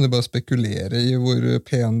 Før kunne du bare spekulere i hvor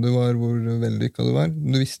pen du var, hvor vellykket du var.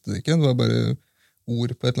 Du visste det ikke, det var bare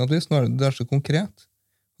ord på et eller annet vis. Nå er det så konkret,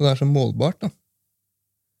 og det er så målbart. Da.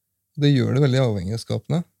 Det gjør det veldig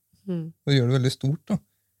avhengighetsskapende, og gjør det veldig stort. Da.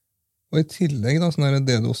 Og i tillegg, da, sånn er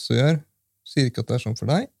det du også gjør, sier ikke at det er sånn for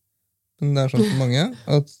deg, men det er sånn for mange,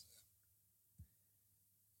 at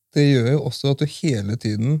det gjør jo også at du hele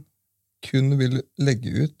tiden kun vil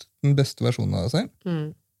legge ut den beste versjonen av deg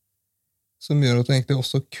selv, som gjør at du egentlig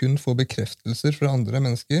også kun får bekreftelser fra andre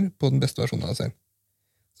mennesker på den beste versjonen av deg selv.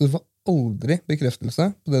 Så du får aldri bekreftelse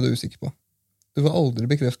på det du er usikker på. Du får aldri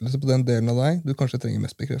bekreftelse på den delen av deg du kanskje trenger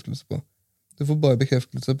mest bekreftelse på. Du får bare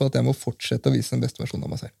bekreftelse på at jeg må fortsette å vise den beste versjonen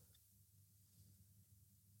av meg selv.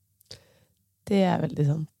 Det er veldig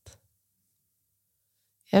sant.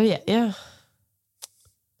 Jeg vet, ja.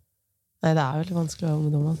 Nei, det er veldig vanskelig å være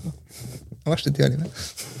ungdom, altså. Den verste tida i livet.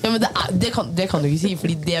 Ja, men det kan du ikke si,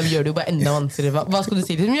 fordi det gjør det jo bare enda vanskeligere. Hva skal du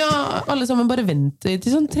si? Liksom, ja, alle sammen bare venter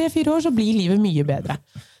til sånn 3-4 år, så blir livet mye bedre.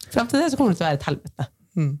 Frem til det så kommer det til å være et helvete.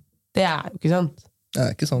 Det er jo ikke sant. Det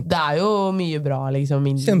er ikke sant. Det er jo mye bra, liksom.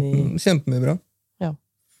 Kjempemye bra. Ja.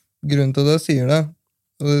 Grunnen til at jeg sier det,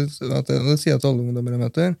 og det sier jeg til alle ungdommer jeg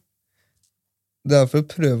møter, det er for å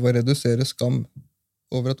prøve å redusere skam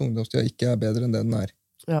over at ungdomstida ikke er bedre enn det den er.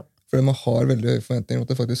 Ja. Fordi man har veldig høye forventninger om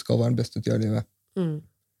at det faktisk skal være den beste tida i livet.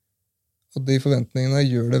 Og de forventningene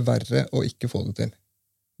gjør det verre å ikke få det til.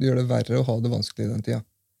 Det gjør det verre å ha det vanskelig i den tida.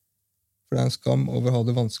 For det er en skam over å ha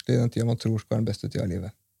det vanskelig i den tida man tror skal være den beste tida i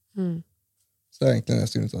livet. Så det er egentlig den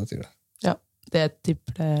neste grunnen til at jeg sier det. Ja, det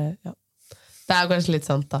tipper det, ja. Det er kanskje litt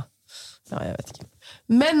sant, da. Ja, jeg vet ikke.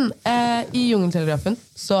 Men i Jungeltelegrafen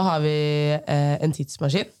så har vi en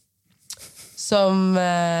tidsmaskin som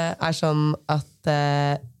er sånn at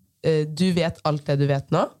du vet alt det du vet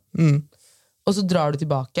nå, og så drar du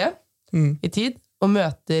tilbake i tid og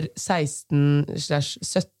møter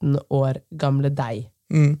 16-17 år gamle deg.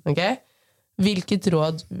 Okay? Hvilket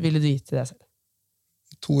råd ville du gi til deg selv?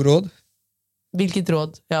 2 råd. Hvilket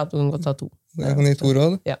råd? Ja, du kan godt ta 2. Jeg kan gi 2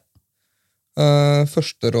 råd. Ja.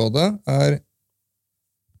 Første rådet er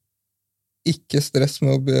ikke stress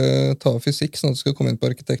med å ta fysikk sånn at du skal komme inn på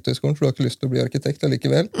arkitekthøyskolen, for du har ikke lyst til å bli arkitekt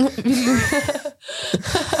allikevel.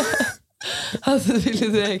 Altså, ville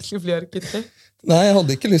du egentlig bli arkitekt? Nei, jeg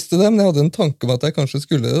hadde ikke lyst til det, men jeg hadde en tanke om at jeg kanskje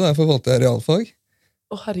skulle det, derfor valgte jeg realfag.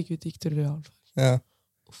 Herregud, gikk du realfag? Ja.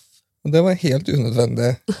 Og det var helt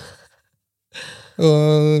unødvendig. Og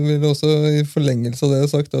jeg ville også i forlengelse av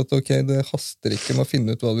det sagt at ok, det haster ikke med å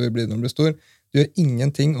finne ut hva du vil bli når du blir stor. Du gjør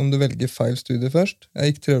ingenting om du velger feil studie først. Jeg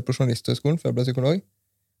gikk 3 år på journalisthøyskolen før jeg ble psykolog,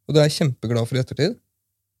 og det er jeg kjempeglad for i ettertid.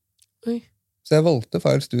 Oi. Så jeg valgte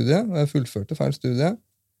feil studie, og jeg fullførte feil studie.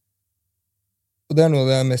 Og det er noe av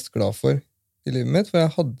det jeg er mest glad for i livet mitt, for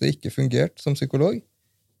jeg hadde ikke fungert som psykolog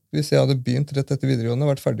hvis jeg hadde begynt rett etter videregående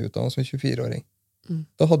og vært ferdigutdannet som 24-åring.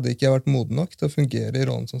 Da hadde ikke jeg vært moden nok til å fungere i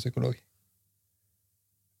rollen som psykolog.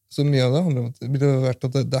 Så mye av det handler om at det ville vært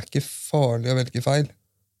at det er ikke farlig å velge feil.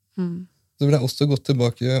 Så ville jeg også gått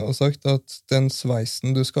tilbake og sagt at den sveisen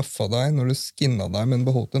du skaffet deg når du skinnet deg, men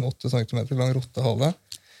beholdt en 8 cm lang rottehale,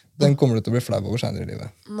 den kommer du til å bli flau over senere i livet.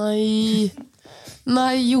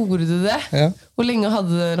 Nei, gjorde du det? Ja. Hvor lenge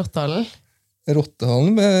hadde du rottehalen?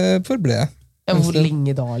 Rottehalen forble. Ja, hvor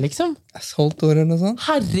lenge da, liksom? Et halvt år eller noe sånt.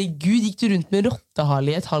 Herregud, gikk du rundt med rottehale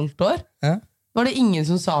i et halvt år? Ja. Var det ingen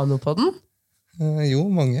som sa noe på den? Jo,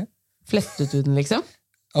 mange. Flettet du den, liksom?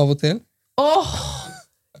 Av og til. Åh,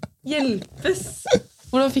 hjelpes!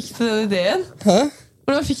 Hvordan fikk du den ideen? Hæ?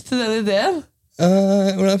 Hvordan fikk du den ideen?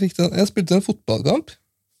 Hvordan fikk du den? Jeg spilte en fotballkamp,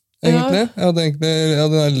 egentlig. Ja. Jeg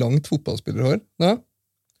hadde en langt fotballspillerhår, da.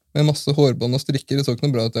 Med masse hårbånd og strikker. Det så ikke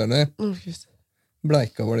noe bra ut der.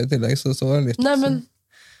 Bleika var det i tillegg, så det så litt... Nei, men...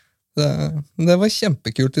 Det var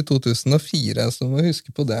kjempekult i 2004, så må jeg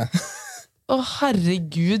huske på det.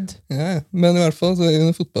 Herregud. Ja, men i hvert fall, så i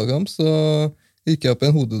en fotballkamp så gikk jeg opp i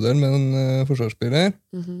en hodedør med en forsvarsspiller.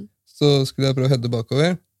 Så skulle jeg prøve å hedde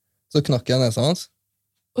bakover. Så knakk jeg nesa hans.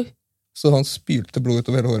 Oi. Så han spylte blod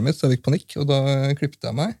utover hele håret mitt, så jeg fikk panikk, og da klippte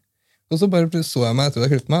jeg meg. Og så bare så jeg meg etter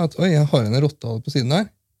jeg klippet meg, at oi, jeg har en rottehale på siden her.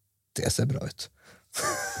 Det ser bra ut.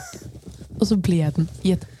 Og så ble den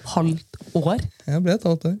i et halvt år? Jeg ble et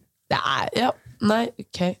halvt år. Nei,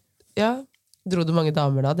 ok. Ja. Dro du mange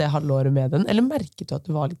damer da, det halvåret med den? Eller merket du at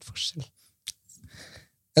det var litt forskjell?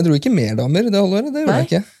 Jeg dro ikke mer damer det halvåret, det gjorde jeg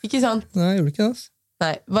ikke. Ikke sant? Nei, jeg gjorde ikke det.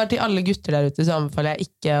 Nei, bare til alle gutter der ute så anbefaler jeg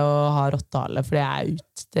ikke å ha rottehale, for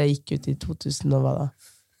det gikk ut i 2000 og hva da?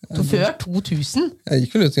 Før 2000? Jeg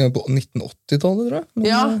gikk vel ut på 1980-tallet, tror jeg. Men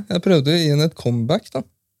jeg prøvde å gi henne et comeback, da.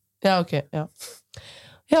 Ja, ok.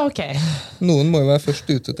 Ja, ok. Noen må jo være først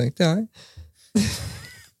ute, tenkte jeg.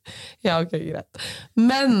 Ja, ok, greit.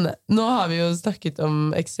 Men nå har vi jo snakket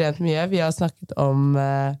om ekstremt mye. Vi har snakket om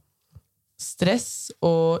stress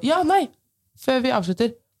og... Ja, nei! Før vi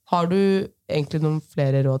avslutter, har du egentlig noen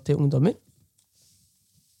flere råd til ungdommer?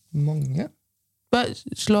 Mange.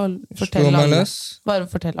 Fortell meg alle. løs. Bare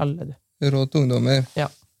fortell alle, du. Råd til ungdommer. Ja.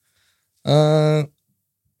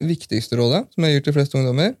 Viktigste rådet, som jeg gir til fleste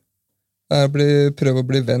ungdommer, er å prøve å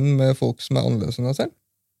bli venn med folk som er annerledes enn deg selv.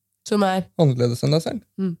 Som er? Annerledes enn deg selv.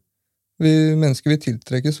 Vi mennesker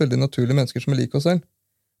tiltrekkes veldig naturlige mennesker som er like oss selv.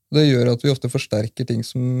 Det gjør at vi ofte forsterker ting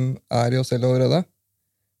som er i oss selv allerede.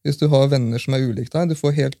 Hvis du har venner som er ulike deg, du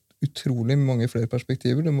får helt utrolig mange flere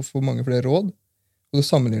perspektiver, du må få mange flere råd, og du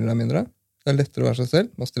sammenligner deg mindre. Det er lettere å være seg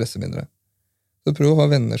selv, man stresser mindre. Så prøv å ha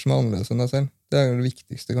venner som er annerledes enn deg selv. Det er det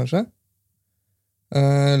viktigste, kanskje.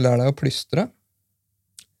 Lær deg å plystre.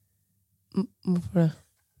 Hvorfor det?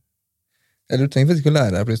 Eller du trenger faktisk ikke å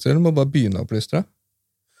lære deg å plystre, du må bare begynne å plystre.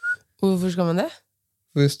 Hvorfor skal man det?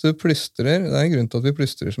 Hvis du plystrer, det er en grunn til at vi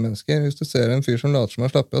plystrer som mennesker. Hvis du ser en fyr som later som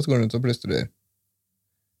han slapper av, så går han rundt og plystrer.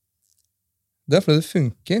 Det er fordi det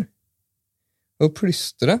funker. Å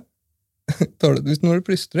plystre, når du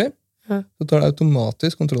plystrer, så tar det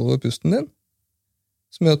automatisk kontroll over pusten din,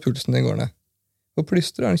 som gjør at pulsen din går ned. Og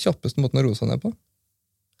plystre er den kjappeste måten å roe seg ned på.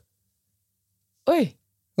 Oi!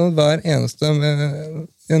 Sånn, hver eneste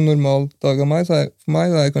en normal dag av meg, for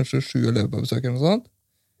meg er det kanskje 7 elever på besøk eller noe sånt.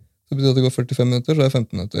 Så betyr det at det går 45 minutter, så er det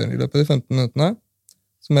 15 minutter. I løpet av de 15 minuttene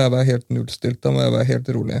så må jeg være helt nullstilt, da må jeg være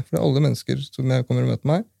helt rolig. For alle mennesker som jeg kommer og møter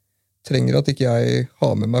meg, trenger at ikke jeg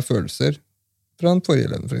har med meg følelser fra den forrige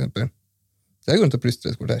eleven, for eksempel. Så jeg går rundt og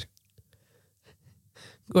plystrer et kvarter.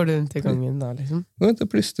 Går du rundt i gangen da, liksom? Går rundt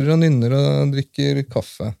og plystrer og nynner og drikker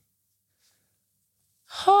kaffe.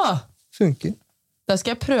 Ha! Funker. Da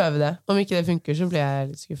skal jeg prøve det. Om ikke det funker, så blir jeg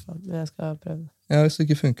litt skuffet. Men jeg skal prøve det. Ja, hvis det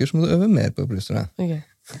ikke funker, så må du øve mer på å plystre. Ok.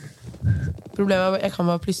 Problemet er at jeg kan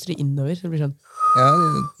bare plystre innover, så det blir sånn. Ja,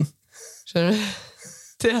 Skjønner du?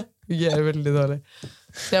 Det fungerer veldig dårlig.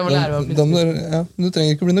 Så jeg må lære meg å plystre. Ja, du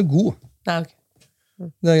trenger ikke å bli noe god. Nei, ok.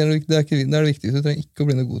 Det er det viktigste. Du trenger ikke å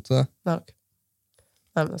bli noe god til det. Nei, ok.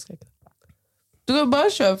 Nei, men da skal jeg ikke det. Du kan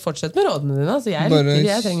bare fortsette med rådene dine. Altså, jeg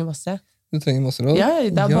trenger masse. Du trenger masse råd? Ja,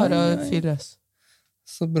 det er bare å fyre løs.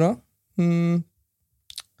 Så bra.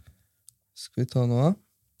 Skal vi ta noe av?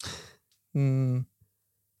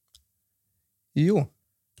 Jo.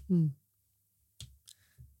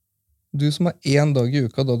 Du som har 1 dag i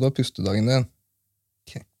uka da du har pustedagen din.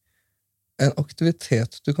 Okay. En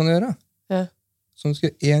aktivitet du kan gjøre, som du skal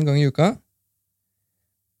gjøre 1 gang i uka.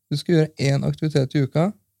 Du skal gjøre 1 aktivitet i uka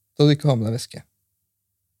da du ikke har med deg væske.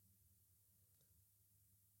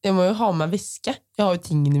 Jeg må jo ha med meg væske. Jeg har jo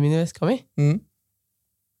tingene mine i væska mi.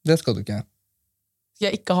 Det skal du ikke. Skal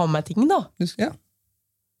jeg ikke ha med meg ting, da? Ja.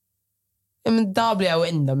 Ja, men da blir jeg jo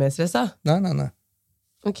enda mer stresset. Nei.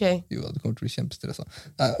 Ok. Jo, du kommer til å bli kjempestresset.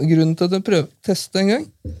 Grunnen til at jeg prøver å teste en gang,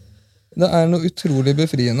 det er noe utrolig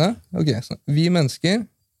befriende. Ok, så vi mennesker,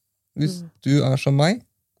 hvis du er som meg,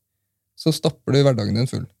 så stapper du hverdagen din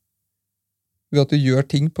full. Ved at du gjør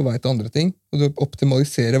ting på vei til andre ting, og du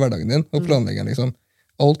optimaliserer hverdagen din, og planlegger liksom.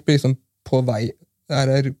 Alt blir liksom på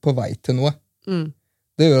vei til noe.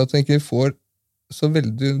 Det gjør at du egentlig får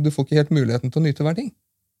du får ikke helt muligheten til å nyte hver ting.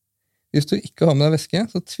 Hvis du ikke har med deg væske,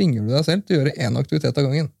 så tvinger du deg selv til å gjøre 1 aktivitet av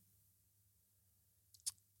gangen.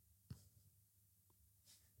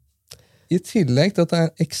 I tillegg til at det er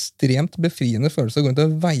en ekstremt befriende følelse å gå rundt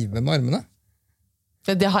og veive med armene.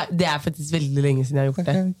 Det er faktisk veldig lenge siden jeg har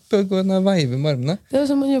gjort det. Bør gå rundt og veive med armene. Det er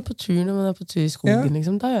jo som man gjør på tur når man er på tur i skogen.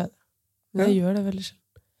 Liksom. Da gjør jeg det. Men jeg gjør det veldig sjelden.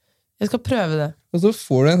 Jeg skal prøve det. Og så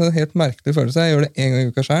får du en helt merkelig følelse. Jeg gjør det 1 gang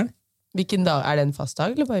i uka selv. Hvilken dag? Er det en fast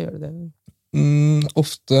dag, eller bare gjør du det?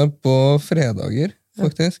 Ofte på fredager,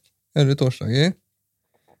 faktisk. Eller torsdager.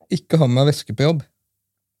 Ikke ha med meg væske på jobb.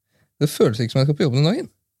 Det føles ikke som jeg skal på jobb den dagen.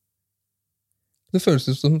 Det føles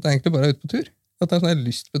som at jeg egentlig bare er ute på tur. At det er sånn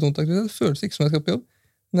lystbetont aktivitet. Det føles ikke som jeg skal på jobb.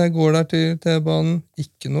 Når jeg går der til T-banen,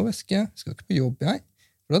 ikke noe væske. Jeg skal ikke på jobb, jeg.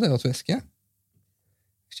 For da hadde jeg hatt væske.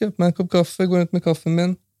 Kjøper meg en kopp kaffe, går rundt med kaffen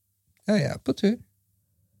min. Ja, jeg er på tur.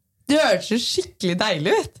 Det høres jo skikkelig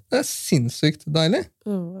deilig ut. Det er sinnssykt deilig.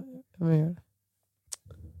 Jeg må gjøre det.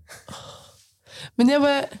 Men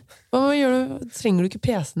hva må jeg gjøre? Trenger du ikke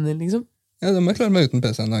PC-en din, liksom? Ja, da må jeg klare meg uten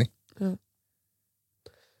PC en dag.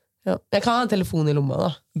 Ja. Jeg kan ha en telefon i lomma, da.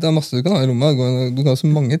 Det er masse du kan ha i lomma. Du kan ha så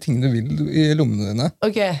mange ting du vil i lommene dine.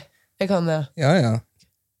 Ok, jeg kan det. Ja.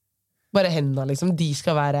 Bare hendene, liksom. De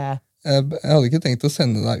skal være... Jeg hadde ikke tenkt å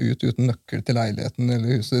sende deg ut uten nøkkel til leiligheten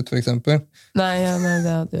eller huset ditt, for eksempel. Nei, det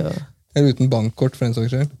hadde jo... Eller uten bankkort, for en saks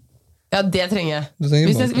skyld. Ja, det trenger jeg.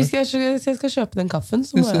 Hvis jeg skal kjøpe den kaffen,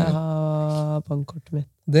 så må jeg ha bankkortet mitt.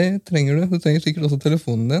 Det trenger du. Du trenger sikkert også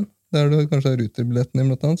telefonen din. Der du kanskje har ruterbilletten i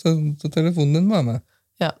blant annet, så telefonen din må være med.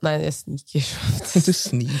 Ja, nei, jeg sniker. Du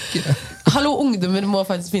sniker, ja. Hallo, ungdommer må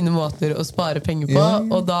faktisk finne måter å spare penger på,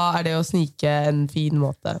 og da er det å snike en fin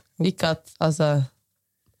måte. Ikke at,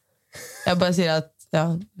 jeg bare sier at, det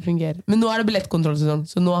fungerer. Men nå er det billettkontroll,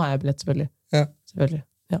 så nå har jeg billett, selvfølgelig. Ja. Selvfølgelig,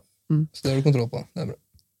 ja. Så det har du kontroll på, det er bra.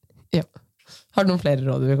 Ja. Har du noen flere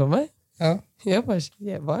råd du vil komme med? Ja. Ja, hva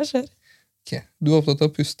skjer? Ok, du er opptatt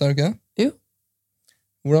av å puste, er du ikke? Jo.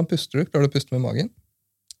 Hvordan puster du? Klarer du å puste med magen?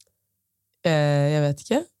 Jeg vet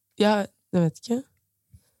ikke. Jeg vet ikke.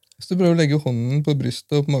 Hvis du prøver å legge hånden på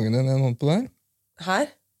brystet og på magen din, en hånd på hver. Her?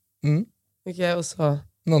 Ok, og så...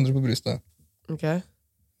 Den andre på brystet. Ok.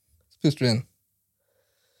 Så puster du inn.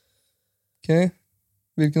 Ok,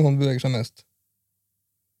 hvilken hånd beveger seg mest?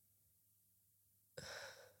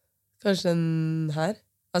 Kanskje den her?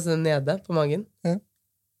 Altså den nede på magen?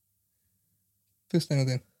 Pust en gang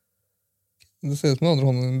til. Det ser ut som den andre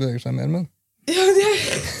hånden beveger seg mer, men... Ja, men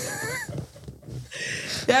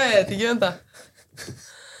jeg vet ikke, vent da.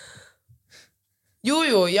 Jo,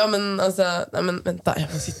 ja, men altså... Nei, men vent da, jeg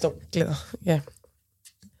må sitte ordentlig da. Ok.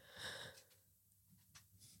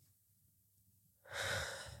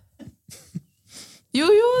 Jo,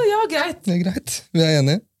 ja, greit. Det er greit, vi er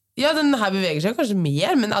enige. Ja, den her beveger seg kanskje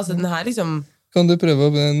mer, men altså den her liksom... Kan du prøve,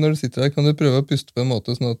 når du sitter her, kan du prøve å puste på en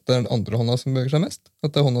måte sånn at det er den andre hånda som beveger seg mest?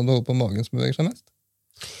 At det er hånda du holder på magen som beveger seg mest?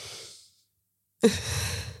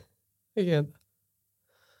 Ok, vent.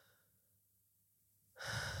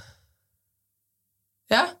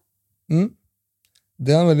 Ja?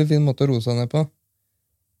 Det er en veldig fin måte å roe seg ned på.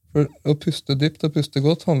 For å puste dypt og puste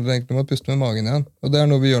godt handler egentlig om å puste med magen igjen. Og det er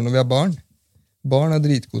noe vi gjør når vi er barn. Barn er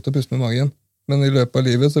dritgode til å puste med magen. Men i løpet av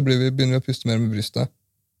livet så begynner vi å puste mer med brystet.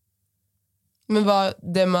 Men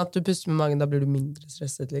det med at du puster med magen, da blir du mindre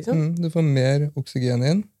stresset, liksom? Du får mer oksygen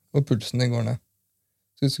inn, og pulsen din går ned.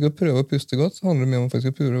 Så hvis du skal prøve å puste godt, så handler det mye om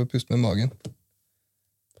faktisk å prøve å puste med magen.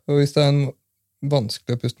 Og hvis det er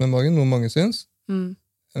vanskelig å puste med magen, noe mange syns,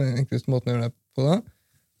 den enkleste måten å gjøre det på da,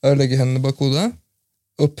 er å legge hendene bak hodet,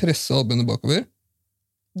 og presse albuene bakover.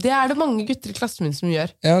 Det er det mange gutter i klassen min som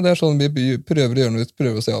gjør. Ja, det er sånn vi prøver å gjøre når vi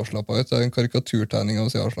prøver å se avslappet ut. Det er en karikaturtegning av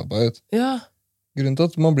å se avslappet ut. Ja. Grunnen til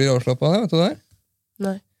at man blir avslappet av det, vet du det er?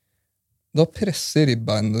 Nei. Da presser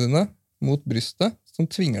ribbeinene dine mot brystet, som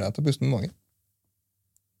tvinger deg til å puste med magen.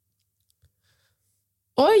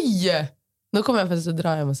 Oi! Nå kommer jeg faktisk til å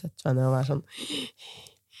dra hjem og sette meg ned og være sånn.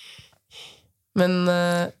 Men,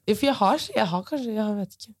 for jeg har kanskje, jeg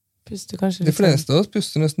vet ikke, puster kanskje De fleste av oss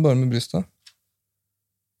puster nesten bare med brystet.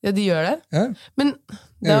 Ja, de gjør det? Ja. Men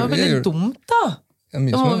det er jo veldig dumt da. Ja,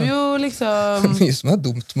 Da må vi jo liksom... Mye som er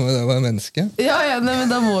dumt med det å være menneske. Ja, nei, men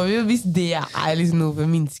da må vi jo, hvis det er liksom noe for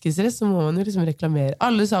minstestress, så må man jo liksom reklamere.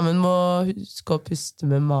 Alle sammen må huske å puste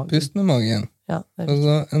med magen. Pust med magen. Ja, det er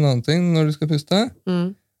Altså, en annen ting når du skal puste,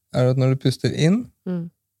 er at når du puster inn,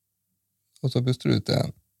 og så puster du ut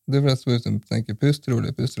igjen. De fleste tenker pust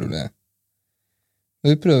rolig, pust rolig.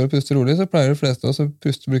 Når vi prøver å puste rolig, så pleier de fleste av oss å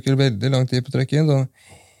bruke veldig lang tid på å trekke inn, sånn,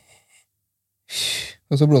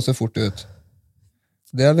 og så blåser fort ut.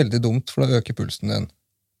 Det er veldig dumt, for da øker pulsen din.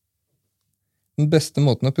 Den beste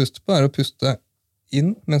måten å puste på er å puste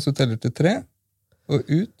inn mens du teller til 3,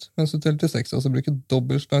 og ut mens du teller til 6. Altså bruke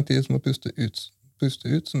dobbelt så lang tid som å puste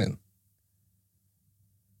ut som inn.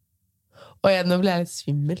 Og nå ble jeg litt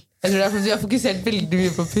svimmel. Jeg tror det er fordi jeg har fokusert veldig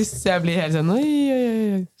mye på pust, så jeg blir helt sånn, oi.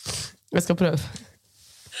 Jeg skal prøve.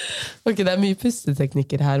 Ok, det er mye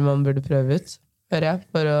pusteteknikker her man burde prøve ut, hører jeg,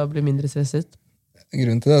 for å bli mindre stresset.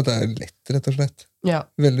 Grunnen til det er at det er lett, rett og slett. Ja.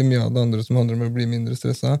 Veldig mye av det andre som handler om å bli mindre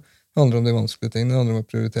stresset, handler om de vanskelige tingene, det handler om å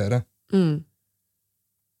prioritere.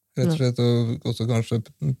 Rett og slett, og også kanskje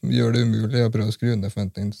gjøre det umulig å prøve å skru under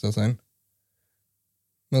forventningene til seg selv.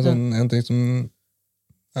 Men sånn, en ting som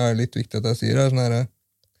er litt viktig at jeg sier, er sånn her,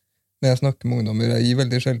 når jeg snakker med ungdommer, jeg gir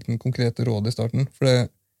veldig sjelden konkrete råd i starten, for det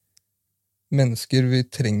mennesker vi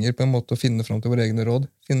trenger på en måte å finne frem til våre egne råd,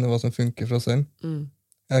 finne hva som funker for oss selv.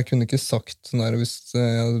 Jeg kunne ikke sagt sånn her, hvis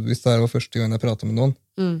det her var første gang jeg pratet med noen,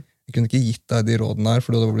 jeg kunne ikke gitt deg de rådene her,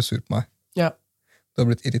 for da hadde du blitt sur på meg. Ja. Det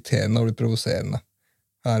hadde blitt irriterende og blitt provoserende.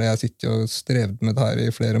 Her har jeg sittet og strevd med det her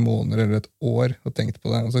i flere måneder eller et år og tenkt på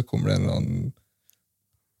det, og så kommer det en eller annen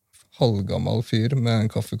halvgammal fyr med en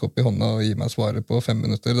kaffekopp i hånda og gir meg svaret på 5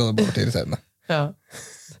 minutter. Det hadde bare vært irriterende. Ja.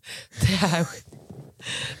 Det er jo...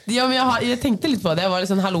 Ja, men jeg tenkte litt på det. Jeg var litt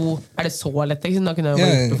sånn, hallo, er det så lett? Da kunne jeg jo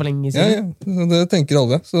gjort det for lenge siden. Ja, det tenker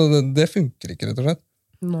alle. Så det funker ikke, rett og slett.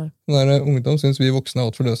 Nei. Ungdom synes vi voksne er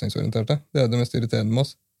alt for løsningsorienterte. Det er det mest irriterende med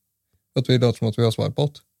oss. At vi later som at vi har svar på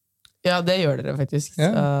alt. Ja, det gjør dere faktisk. Ja.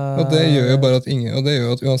 Og det gjør jo bare at og det gjør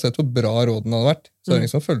jo at uansett hvor bra rådene hadde vært, så er det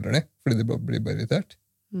ingen som følger de, fordi de blir bare irritert.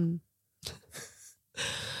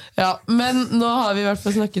 Ja, men nå har vi i hvert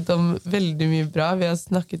fall snakket om veldig mye bra. Vi har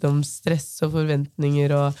snakket om stress og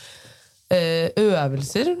forventninger og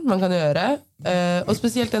øvelser man kan gjøre. Og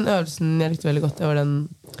spesielt den øvelsen jeg likte veldig godt, det var den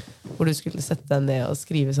hvor du skulle sette deg ned og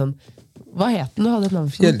skrive sånn. Hva het den? Du hadde et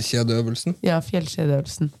navn for den? Fjellkjedeøvelsen. Ja,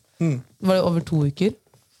 fjellkjedeøvelsen. Var det over 2 uker?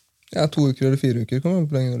 Ja, 2 uker eller 4 uker, kommer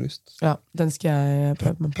man på lenge og lyst. Ja, den skal jeg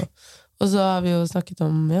prøve meg på. Og så har vi jo snakket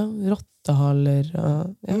om rottehaler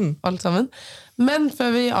og alt sammen. Men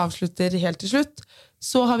før vi avslutter helt til slutt,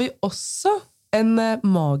 så har vi også en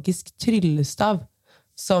magisk tryllestav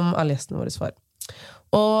som alle gjestene våre får.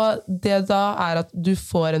 Og det da er at du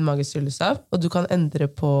får en magisk tryllestav, og du kan endre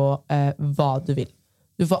på hva du vil.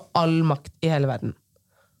 Du får all makt i hele verden.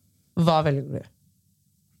 Hva velger du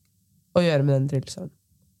å gjøre med den tryllestaven?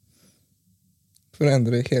 For å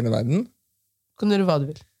endre hele verden? Kan du gjøre hva du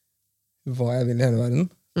vil? Hva jeg vil i hele verden?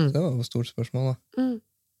 Det var et stort spørsmål, da.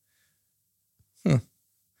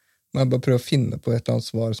 Må jeg bare prøve å finne på et eller annet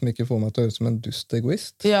svar som ikke får meg til å høres som en dust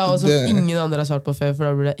egoist? Ja, og som ingen andre har svart på før, for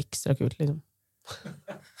da blir det ekstra kult, liksom.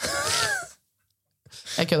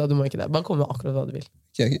 Jeg kødda, du må ikke det. Bare kom med akkurat hva du vil.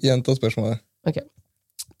 Okay, gjenta spørsmålet. Ok.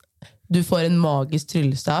 Du får en magisk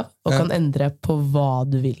tryllestav og kan endre på hva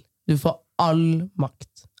du vil. Du får all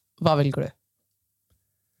makt. Hva velger du?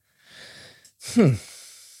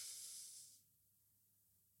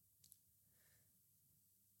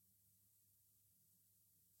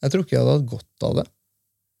 Jeg tror ikke jeg hadde hatt godt av det.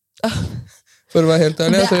 For å være helt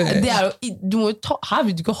ærlig. Det er jo, du må jo ta, her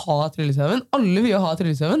vil du ikke ha tryllestaven. Alle vil jo ha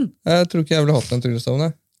tryllestaven. Jeg tror ikke jeg ville hatt den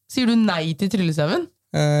tryllestaven. Sier du nei til tryllestaven?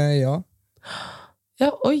 Ja. Ja,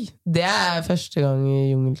 oi. Det er første gang i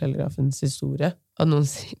Jungeltelegrafens historie at noen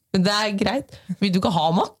sier. Men det er greit. Vil du ikke ha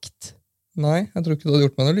makt? Nei, jeg tror ikke det hadde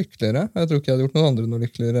gjort meg noe lykkeligere. Jeg tror ikke jeg hadde gjort noen andre noe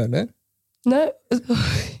lykkeligere heller. Nei.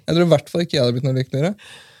 Jeg tror i hvert fall ikke jeg hadde blitt noe lykkeligere.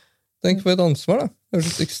 Tenk på et ansvar, da. Det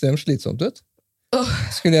høres ekstremt slitsomt ut.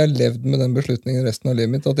 Skulle jeg levd med den beslutningen resten av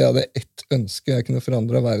livet mitt, at jeg hadde ett ønske jeg kunne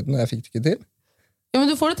forandre av verden, og jeg fikk det ikke til? Ja, men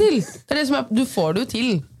du får det til. Det er det som er, du får det jo til,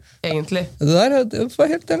 egentlig. Det der,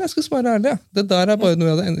 for helt ærlig, jeg skal svare ærlig. Det der er bare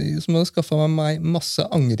noe som hadde skaffet meg masse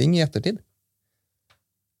angring i ettertid.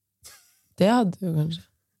 Det hadde du kanskje.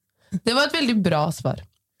 Det var et veldig bra svar.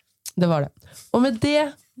 Det var det. Og med det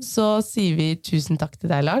så sier vi tusen takk til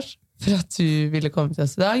deg, Lars, for at du ville komme til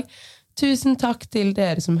oss i dag. Tusen takk til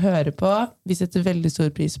dere som hører på. Vi setter veldig stor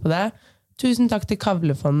pris på det. Tusen takk til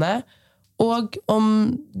Kavlefondet. Og om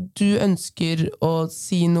du ønsker å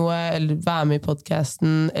si noe, eller være med i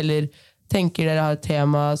podcasten, eller tenker dere har et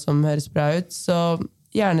tema som høres bra ut, så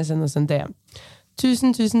gjerne send oss en DM.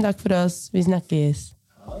 Tusen takk for oss. Vi snakkes.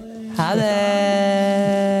 Ha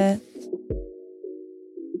det!